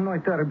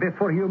reconnoiter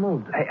before you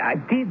moved. I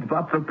did,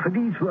 but the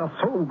police were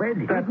so well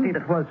hidden.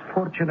 It was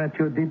fortunate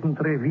you didn't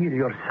reveal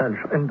yourself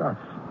and us.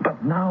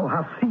 But now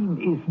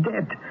Hassim is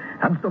dead,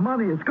 and the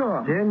money is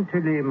gone.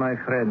 Gently, my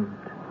friend.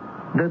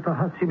 That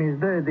Hassim is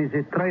dead is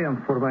a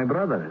triumph for my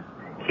brothers.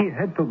 He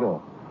had to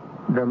go.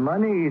 The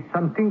money is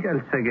something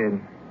else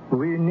again.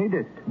 We need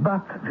it.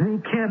 But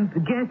we can't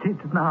get it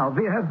now.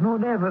 We have no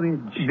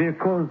leverage.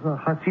 Because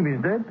Hassim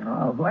is dead?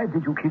 Why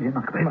did you kill him,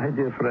 Ahmed? My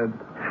dear friend,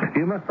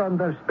 you must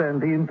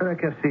understand the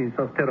intricacies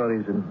of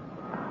terrorism.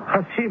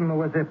 Hassim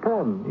was a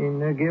pawn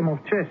in a game of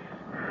chess.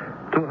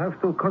 To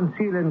have to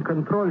conceal and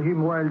control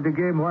him while the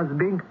game was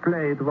being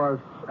played was,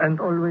 and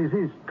always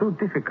is, too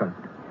difficult.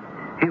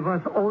 He was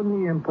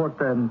only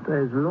important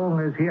as long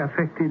as he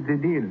affected the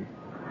deal.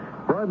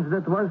 Once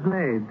that was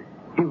made,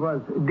 he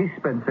was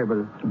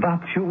dispensable.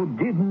 But you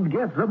didn't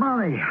get the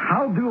money.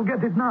 How do you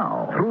get it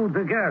now? Through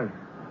the girl.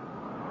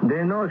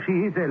 They know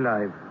she is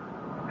alive.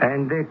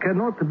 And they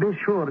cannot be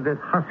sure that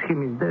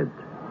Hassim is dead.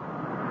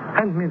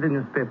 Hand me the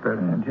newspaper.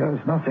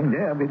 There's nothing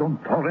there we don't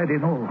already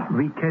know.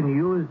 We can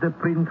use the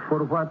print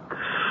for what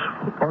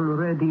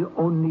already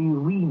only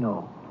we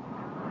know.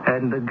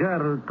 And the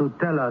girl to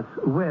tell us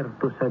where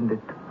to send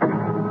it.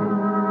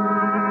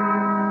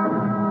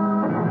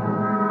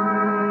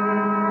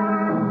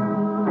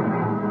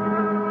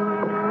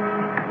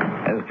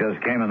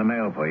 Just came in the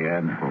mail for you,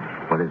 Ed.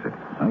 What is it?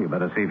 Well, you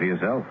better see for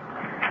yourself.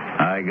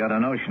 I got a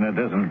notion it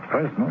isn't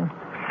personal.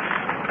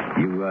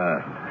 You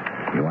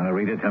want to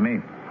read it to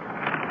me?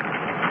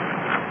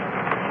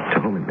 To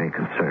whom it may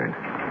concern.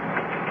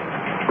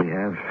 We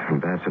have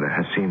Ambassador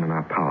Hassim in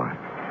our power.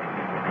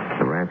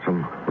 The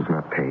ransom was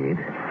not paid.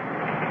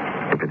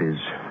 If it is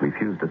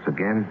refused us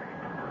again,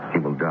 he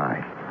will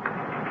die.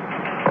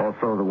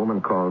 Also, the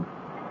woman called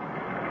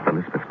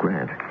Elizabeth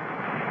Grant.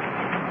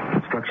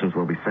 Instructions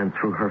will be sent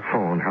through her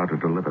phone how to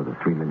deliver the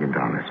 $3 million.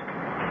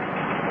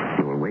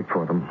 You will wait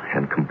for them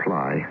and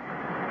comply,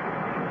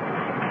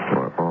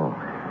 or all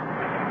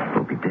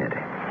will be dead.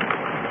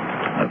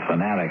 A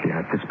fanatic. Yeah,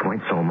 at this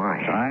point, so am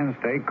I. Try and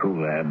stay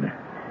cool, Ed.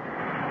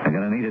 They're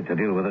going to need it to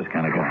deal with this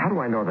kind of guy. How do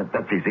I know that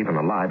Betsy's even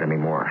alive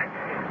anymore?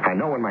 I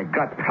know in my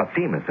gut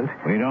Hasim isn't.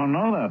 We don't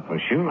know that for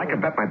sure. I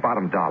can bet my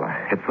bottom dollar.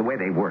 It's the way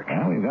they work.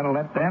 Well, we've got to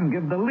let them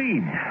give the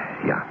lead.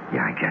 Yeah,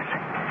 I guess.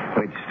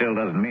 Which still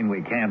doesn't mean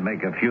we can't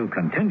make a few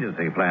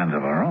contingency plans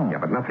of our own. Yeah,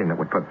 but nothing that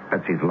would put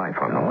Betsy's life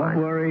on the line.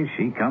 Don't worry,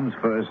 she comes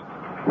first.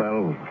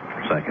 Well,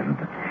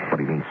 second. What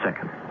do you mean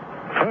second?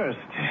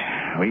 First,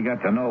 we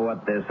got to know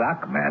what this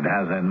Ahmed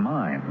has in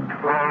mind.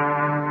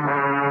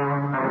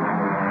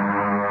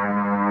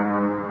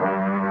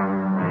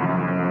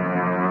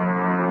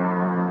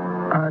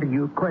 Are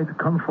you quite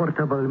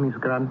comfortable, Miss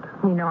Grant?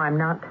 You know I'm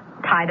not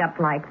tied up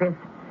like this.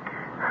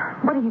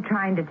 What are you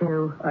trying to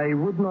do? I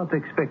would not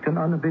expect an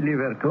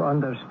unbeliever to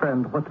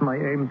understand what my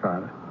aims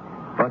are.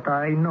 But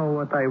I know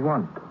what I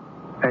want.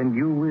 And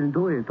you will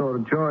do it or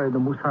join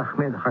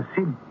Musahmed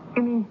Hasim.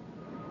 You mean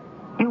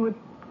you would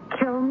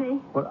kill me?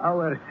 For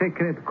our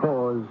sacred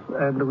cause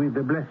and with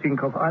the blessing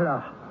of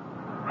Allah,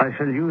 I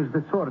shall use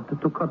the sword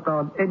to cut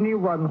down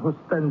anyone who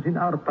stands in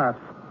our path.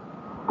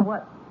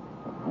 What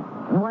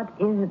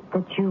is it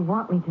that you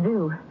want me to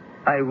do?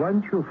 I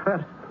want you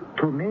first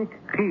to make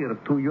clear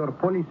to your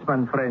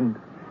policeman friend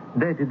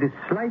that the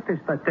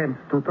slightest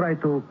attempt to try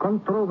to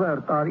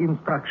controvert our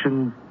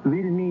instructions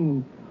will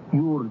mean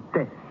your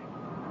death.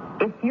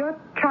 If you're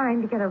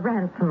trying to get a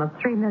ransom of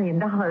 $3 million,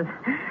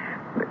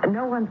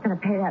 no one's going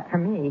to pay that for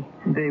me.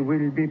 They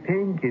will be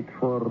paying it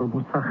for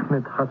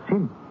Musahmed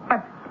Hasim.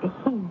 But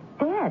he's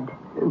dead.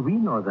 We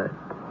know that.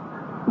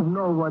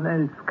 No one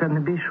else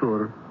can be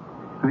sure.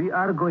 We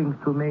are going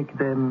to make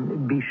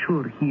them be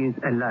sure he is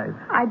alive.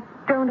 I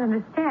don't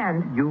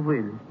understand. You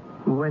will,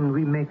 when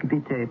we make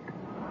the tape.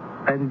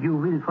 And you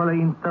will follow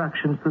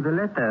instructions to the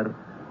letter,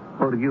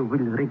 or you will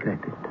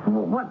regret it.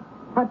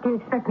 What do you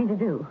expect me to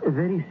do?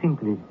 Very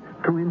simply,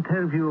 to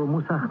interview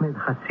Musahmed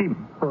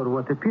Hasim, or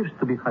what appears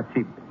to be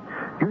Hasim.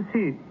 You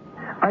see,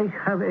 I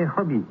have a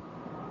hobby.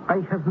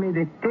 I have made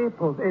a tape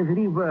of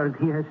every word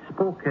he has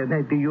spoken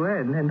at the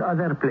UN and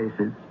other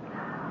places.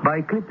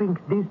 By clipping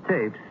these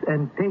tapes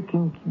and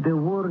taking the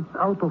words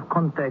out of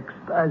context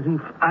as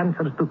if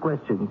answers to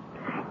questions,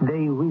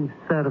 they will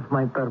serve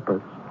my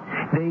purpose.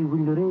 They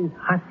will raise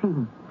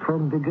Hasim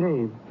from the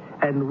grave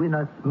and win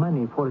us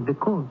money for the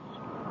cause.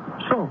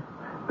 So,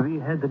 we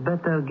had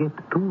better get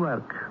to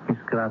work, Miss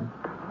Grant.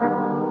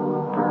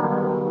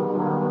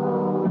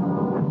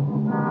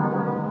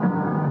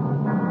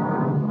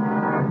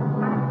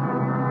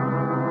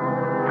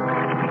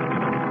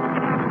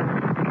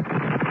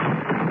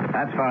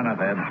 That's far enough,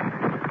 Ed.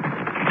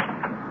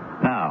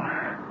 Now,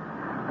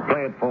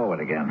 play it forward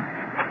again.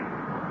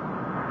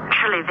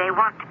 Surely they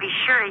want to be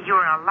sure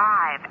you're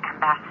alive,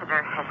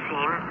 Ambassador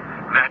Hasim.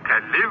 That I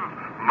live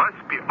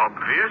must be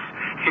obvious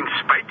in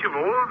spite of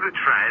all the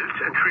trials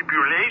and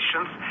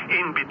tribulations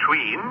in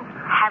between.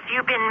 Have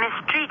you been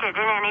mistreated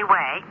in any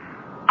way?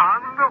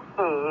 On the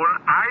whole,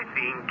 I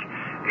think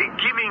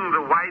giving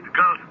the wide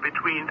gulf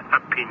between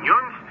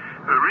opinions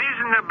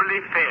reasonably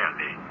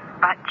fairly.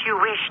 But you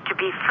wish to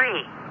be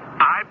free.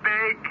 I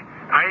beg,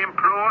 I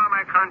implore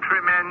my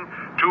countrymen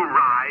to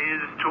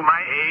rise to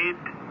my aid.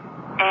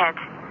 Ed,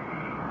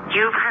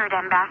 you've heard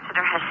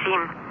Ambassador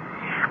Hasim.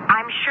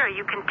 I'm sure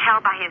you can tell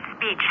by his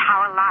speech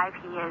how alive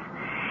he is.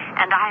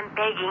 And I'm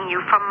begging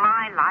you for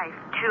my life,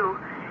 too.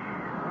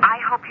 I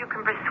hope you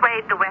can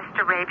persuade the West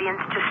Arabians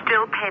to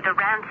still pay the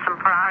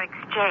ransom for our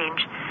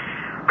exchange.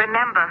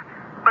 Remember,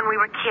 when we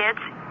were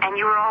kids and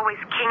you were always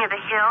king of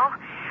the hill?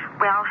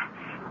 Well,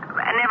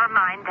 never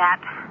mind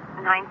that.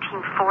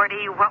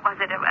 1940, what was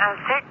it? 6,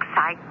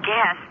 I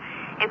guess.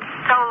 It's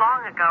so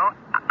long ago.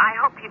 I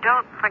hope you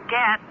don't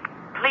forget.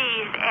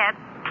 Please, Ed,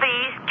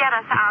 please get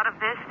us out of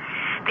this.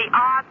 The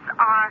odds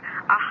are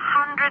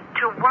 100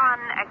 to 1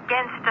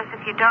 against us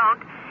if you don't.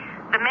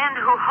 The men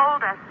who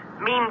hold us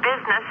mean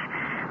business.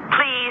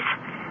 Please,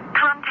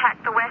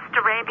 contact the West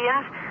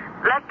Arabians.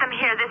 Let them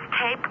hear this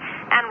tape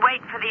and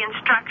wait for the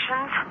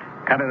instructions.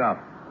 Cut it off.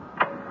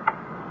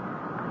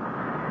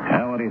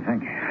 Well, what do you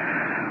think?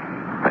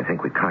 I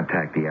think we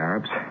contact the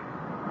Arabs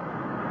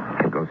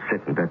and go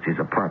sit in Betsy's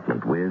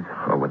apartment with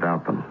or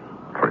without them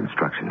for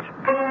instructions.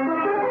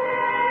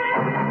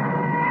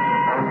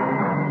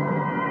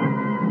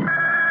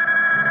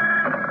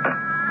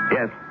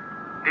 Yes.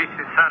 This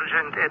is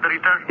Sergeant Ed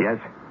Ritter. Yes?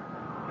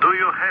 Do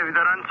you have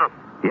the ransom?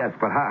 Yes,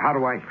 but how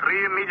do I... 3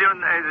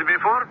 million as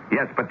before?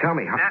 Yes, but tell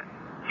me...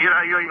 Here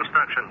are your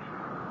instructions.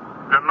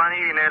 The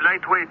money in a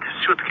lightweight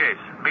suitcase.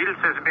 Bills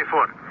as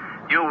before.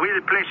 You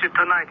will place it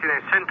tonight in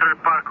a Central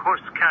Park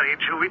horse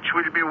carriage which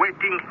will be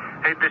waiting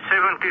at the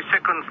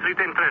 72nd Street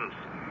entrance.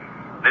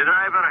 The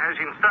driver has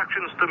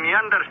instructions to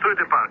meander through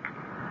the park.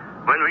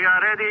 When we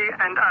are ready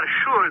and are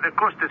sure the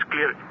coast is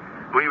clear,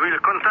 we will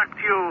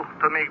contact you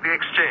to make the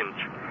exchange.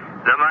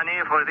 The money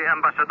for the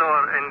ambassador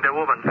and the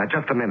woman. Now,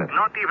 just a minute.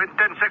 Not even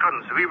 10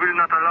 seconds. We will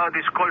not allow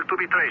this call to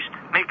be traced.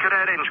 Make your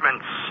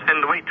arrangements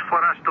and wait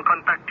for us to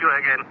contact you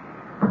again.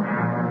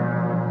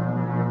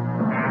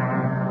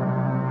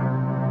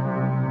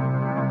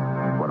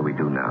 What do we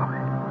do now?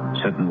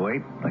 Sit and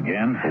wait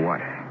again. For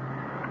what?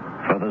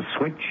 For the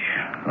switch,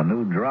 the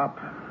new drop.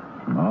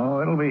 Oh,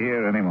 it'll be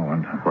here any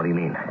moment. What do you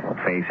mean? Oh,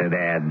 face it,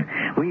 Ed.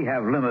 We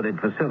have limited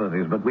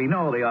facilities, but we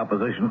know the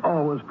opposition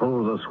always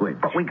pulls a switch.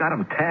 But we got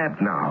them tabbed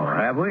now. Oh,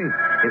 have we?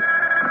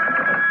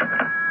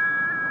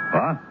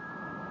 What?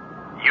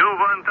 You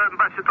want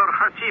Ambassador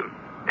Hassim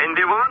and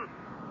the woman?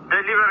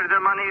 Deliver the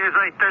money as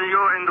I tell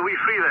you and we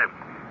free them.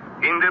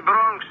 In the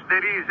Bronx,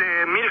 there is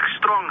a Milk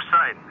Strong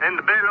sign and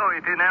below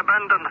it an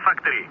abandoned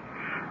factory.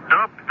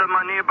 Drop the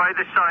money by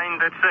the sign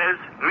that says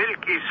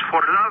milk is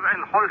for love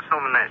and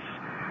wholesomeness.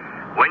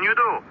 When you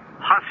do,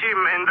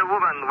 Hassim and the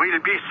woman will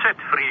be set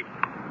free.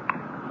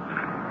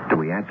 Do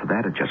we answer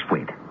that or just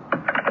wait?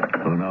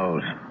 Who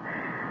knows?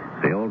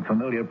 The old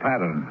familiar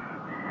pattern.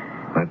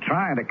 We're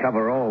trying to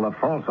cover all the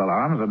false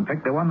alarms and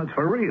pick the one that's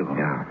for real.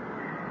 Yeah.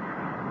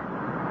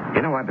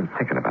 You know, I've been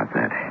thinking about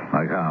that.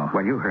 Like how?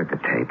 Well, you heard the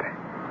tape.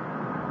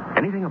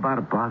 Anything about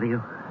it bother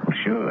you? Well,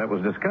 sure, that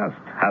was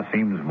discussed.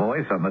 Hassim's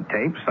voice on the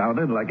tape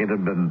sounded like it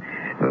had been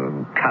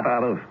cut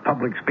out of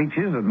public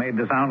speeches and made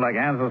to sound like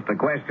answers to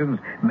questions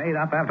made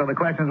up after the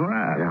questions were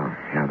asked.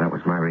 Yeah, that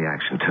was my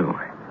reaction, too.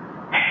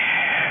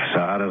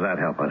 So how does that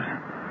help us?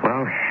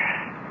 Well,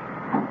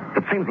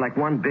 it seems like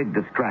one big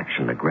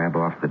distraction to grab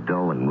off the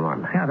dough and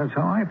run. Yeah, that's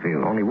how I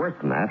feel. Only worse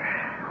than that,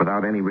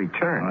 without any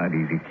return. All right,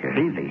 easy,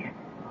 kid. Easy.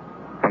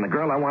 When the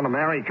girl I want to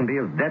marry can be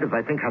as dead as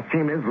I think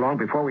Hassim is long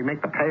before we make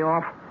the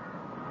payoff.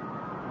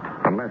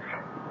 Unless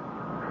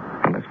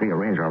we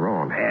arrange our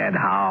own. And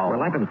how?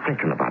 Well, I've been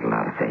thinking about a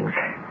lot of things.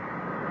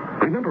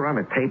 Remember on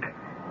the tape,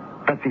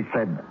 Betsy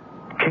said,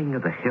 King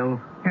of the Hill?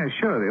 Yeah,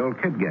 sure, the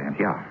old kid game.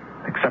 Yeah,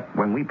 except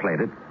when we played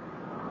it,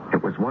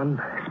 it was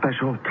one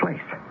special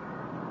place.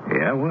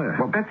 Yeah, where?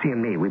 Well, Betsy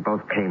and me, we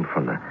both came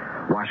from the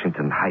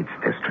Washington Heights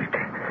district.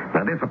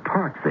 Now, there's a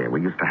park there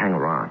we used to hang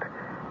around.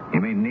 You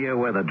mean near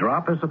where the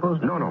drop is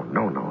supposed to? No,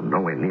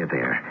 nowhere near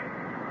there.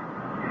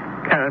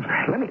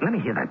 Let me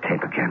hear that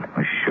tape again.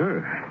 Well,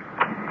 sure.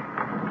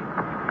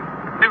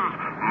 It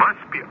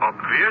must be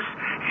obvious,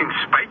 in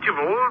spite of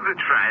all the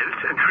trials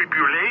and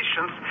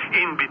tribulations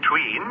in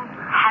between.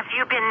 Have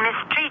you been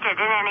mistreated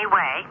in any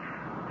way?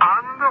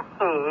 On the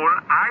whole,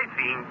 I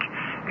think,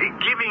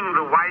 giving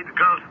the wide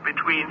gulf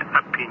between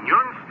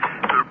opinions...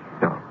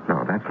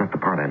 No, that's not the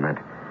part I meant.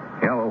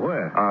 Yeah, well,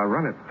 where?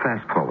 Run it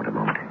fast forward a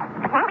moment.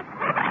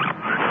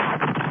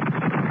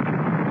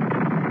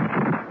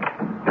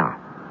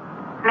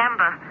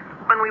 Remember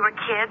when we were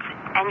kids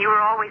and you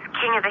were always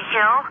king of the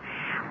hill?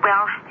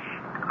 Well,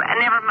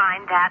 never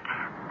mind that.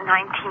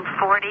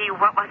 1940,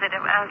 what was it? 6,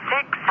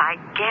 I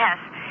guess.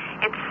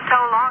 It's so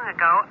long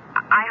ago.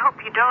 I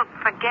hope you don't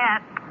forget.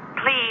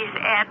 Please,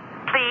 Ed,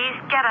 please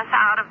get us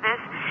out of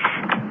this.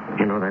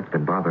 You know, that's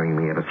been bothering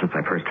me ever since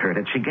I first heard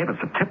it. She gave us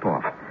a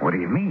tip-off. What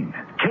do you mean?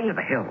 King of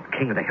the Hill.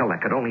 King of the Hill.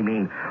 That could only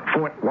mean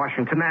Fort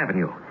Washington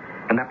Avenue.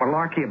 And that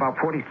malarkey about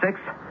 46?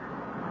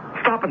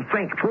 Stop and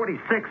think.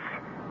 46.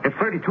 It's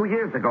 32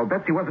 years ago.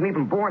 Betsy wasn't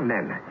even born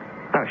then.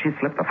 Now, she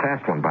slipped a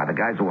fast one by the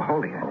guys who were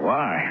holding her.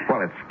 Why? Well,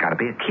 it's got to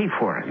be a key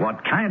for us.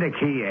 What kind of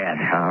key, Ed?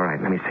 All right,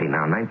 let me see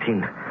now.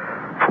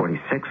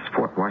 1946,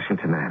 Fort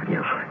Washington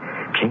Avenue.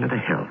 King of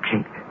the Hill.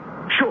 King.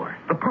 Sure,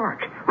 the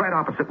park, right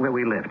opposite where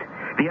we lived.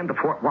 The end of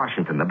Fort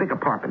Washington, the big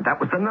apartment.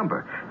 That was the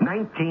number.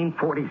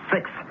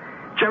 1946.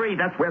 Jerry,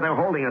 that's where they're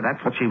holding her.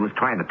 That's what she was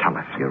trying to tell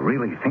us. You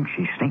really think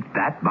she sneaked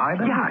that by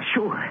them? Yeah,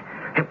 sure.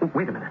 Hey,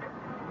 wait a minute.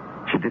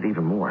 She did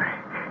even more.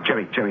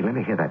 Jerry, let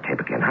me hear that tape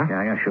again, huh?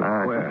 Yeah, sure.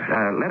 Just,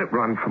 let it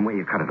run from where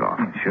you cut it off.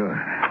 Sure.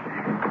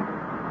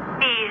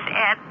 Please,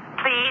 Ed,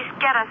 please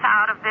get us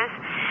out of this.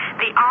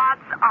 The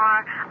odds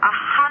are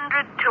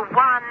 100 to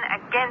 1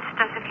 against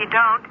us if you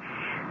don't.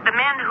 The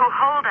men who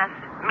hold us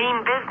mean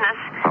business.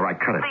 All right,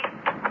 cut it. Please.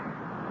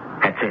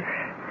 That's it.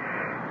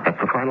 That's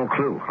the final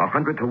clue.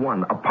 100 to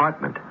 1.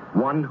 Apartment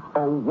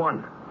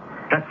 101.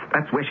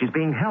 That's where she's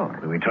being held.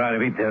 Do we try to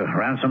beat the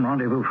ransom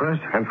rendezvous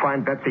first? And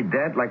find Betsy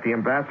dead like the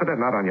ambassador,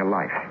 not on your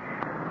life.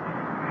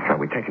 So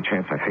we take a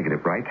chance, I figured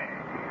it right.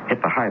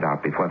 Hit the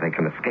hideout before they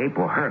can escape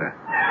or hurt her.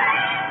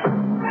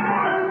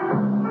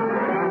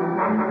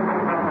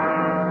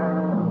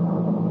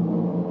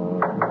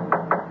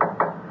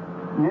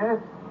 Yes?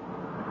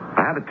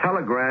 I had a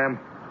telegram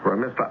for a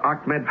Mr.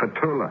 Ahmed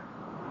Fatullah.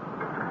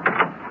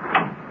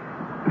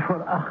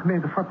 For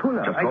Ahmed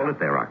Fatullah. Just hold it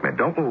there, Ahmed.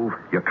 Don't move.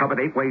 You're covered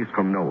 8 ways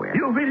from nowhere.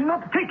 You will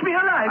not take me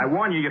alive. I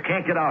warn you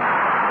can't get out.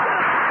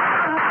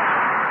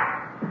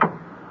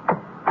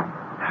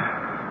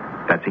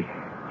 Betsy,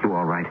 you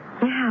all right?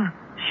 Yeah,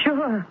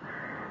 sure.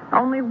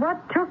 Only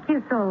what took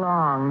you so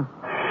long?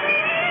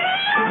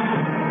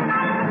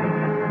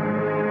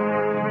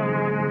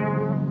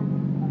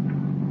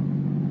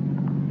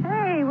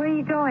 Hey, where are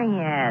you going,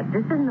 Ed?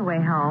 This isn't the way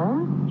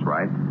home. That's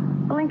right.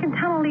 The Lincoln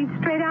Tunnel leads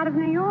straight out of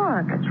New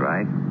York. That's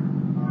right.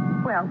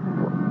 Well,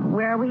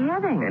 where are we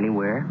heading?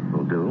 Anywhere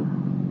will do.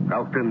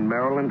 Elkton,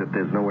 Maryland, if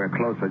there's nowhere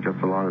closer, just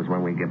so long as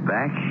when we get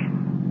back,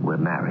 we're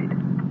married.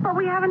 But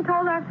we haven't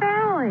told our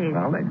families.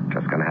 Well, they're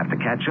just going to have to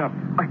catch up.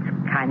 It's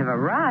kind of a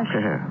rush.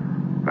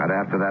 Not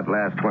after that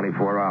last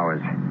 24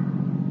 hours.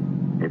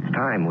 It's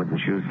time,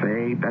 wouldn't you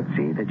say,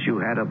 Betsy, that you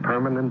had a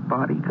permanent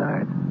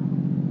bodyguard?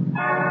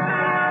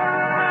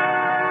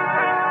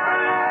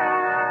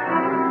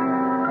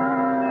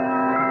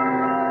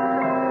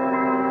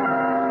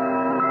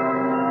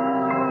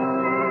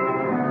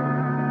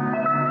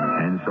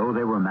 And so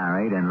they were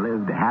married and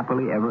lived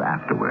happily ever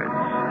afterwards.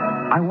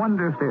 I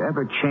wonder if they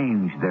ever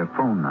changed their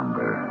phone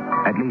number,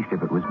 at least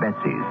if it was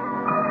Betsy's.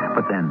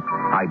 But then,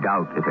 I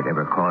doubt if it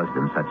ever caused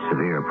them such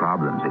severe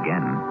problems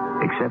again.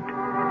 Except,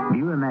 do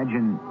you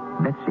imagine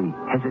Betsy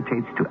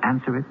hesitates to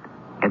answer it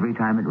every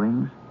time it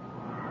rings?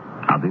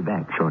 I'll be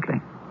back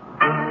shortly.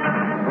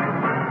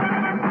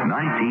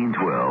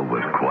 1912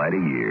 was quite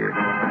a year.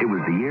 It was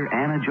the year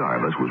Anna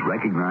Jarvis was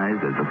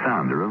recognized as the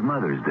founder of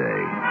Mother's Day.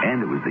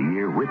 And it was the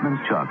year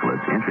Whitman's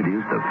Chocolates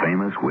introduced the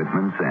famous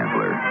Whitman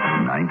Sampler.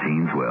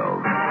 1912.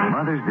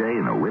 Mother's Day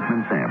and the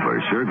Whitman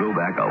Sampler sure go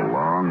back a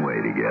long way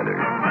together.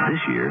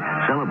 This year,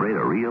 celebrate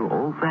a real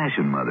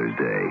old-fashioned Mother's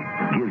Day.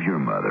 Give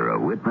your mother a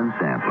Whitman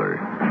Sampler.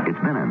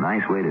 It's been a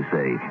nice way to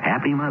say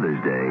Happy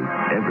Mother's Day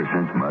ever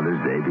since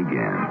Mother's Day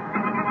began.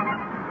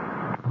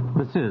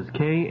 This is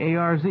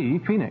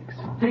KARZ Phoenix.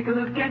 Take a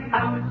look at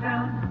our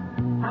town.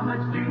 How much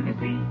do you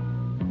see?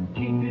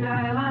 Keep your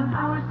dial on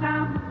our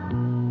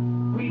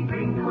sound. We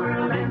bring the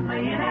world and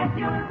lay it at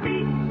your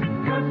feet.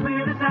 'Cause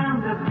we're the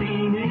sound of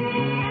Phoenix.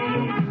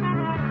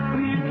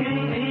 We're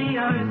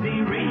KARZ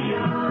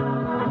Radio.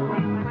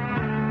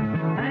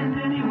 And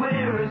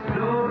anywhere a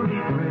story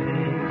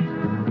breaks,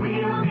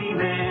 we'll be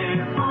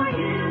there for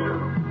you.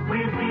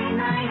 We're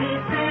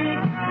P96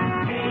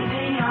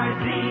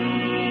 KARZ.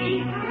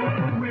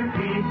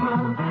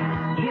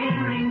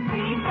 Hearing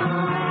people,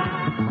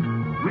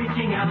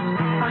 reaching out,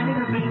 finding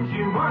the things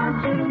you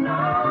want to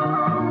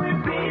know.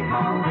 We're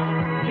people,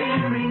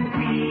 caring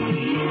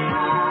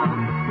people,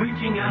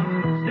 reaching out,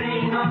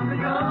 staying on the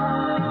go.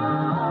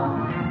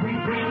 We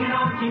bring it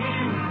all to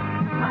you,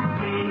 on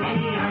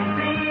KARZ.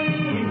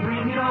 We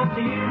bring it all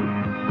to you,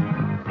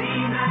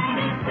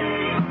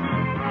 C96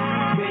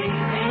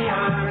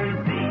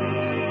 KARZ.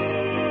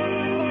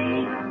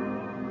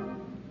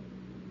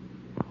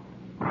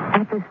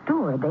 At the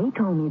store, they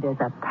told me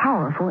there's a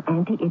powerful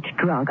anti-itch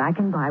drug I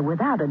can buy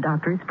without a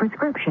doctor's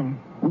prescription.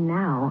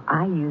 Now,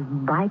 I use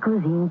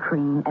Bicozine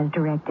cream as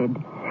directed.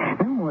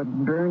 No more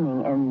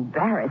burning,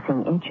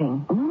 embarrassing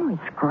itching. No more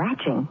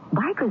scratching.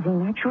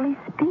 Bicozine actually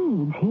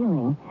speeds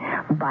healing.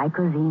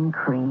 Bicozine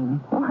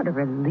cream. What a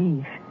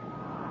relief.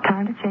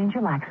 Time to change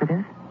your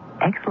laxatives.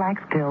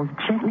 X-Lax pills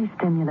gently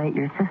stimulate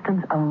your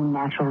system's own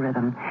natural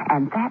rhythm,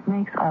 and that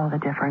makes all the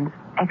difference.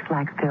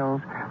 X-Lax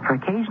pills, for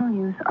occasional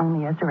use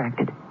only as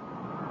directed.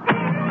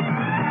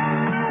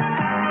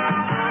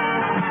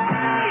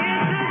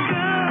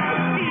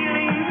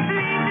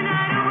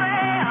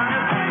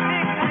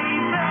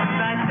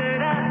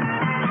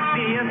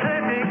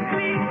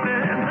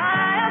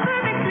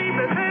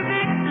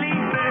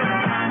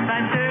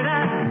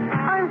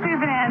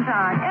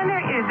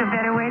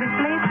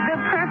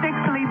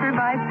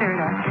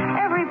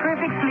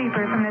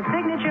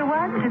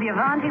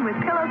 With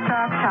Pillow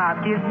Soft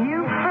Top gives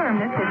you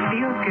firmness that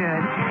feels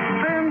good.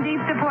 Firm, deep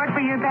support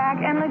for your back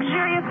and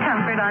luxurious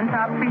comfort on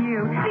top for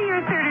you. See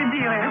your Serta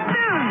dealer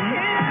soon.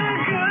 It's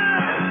a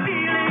good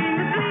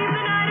feeling to sleep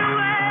the night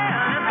away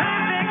on a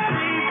perfect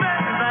sleeper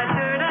by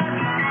Serta.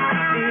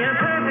 Be a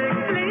perfect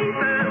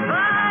sleeper.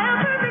 Buy a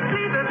perfect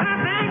sleeper.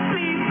 Perfect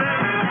sleeper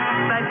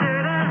by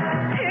Serta.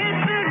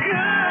 It's a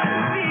good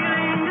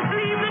feeling to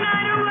sleep the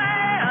night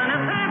away on a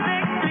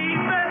perfect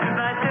sleeper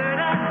by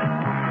Serta.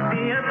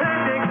 Be a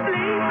perfect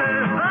sleeper.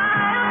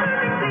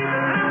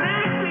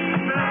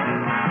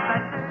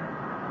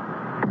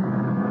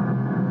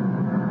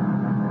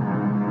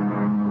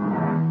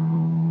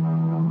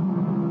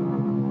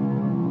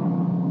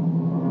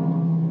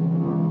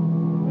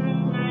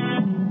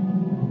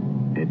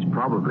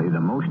 Probably the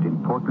most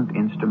important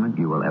instrument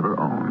you will ever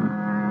own.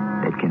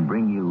 It can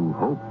bring you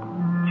hope,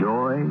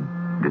 joy,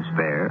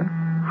 despair,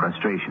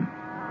 frustration.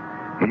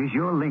 It is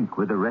your link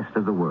with the rest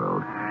of the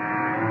world.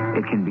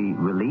 It can be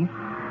relief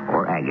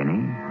or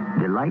agony,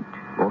 delight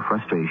or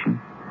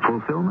frustration,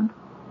 fulfillment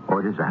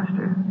or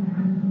disaster.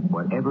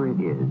 Whatever it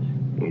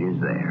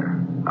is there.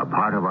 A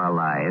part of our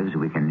lives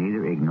we can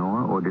neither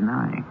ignore or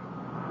deny.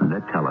 The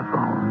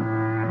telephone.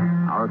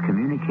 Our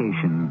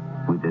communication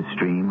with the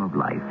stream of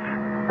life.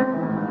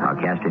 Our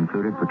cast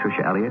included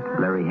Patricia Elliott,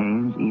 Larry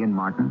Haynes, Ian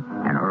Martin,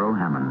 and Earl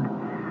Hammond.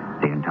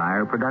 The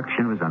entire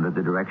production was under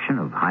the direction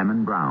of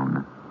Hyman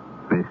Brown.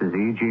 This is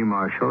E.G.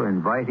 Marshall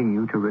inviting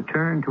you to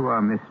return to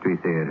our Mystery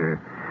Theater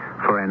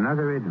for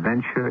another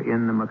adventure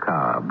in the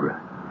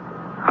macabre.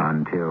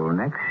 Until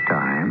next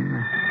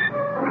time,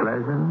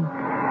 pleasant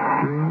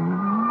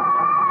dreams.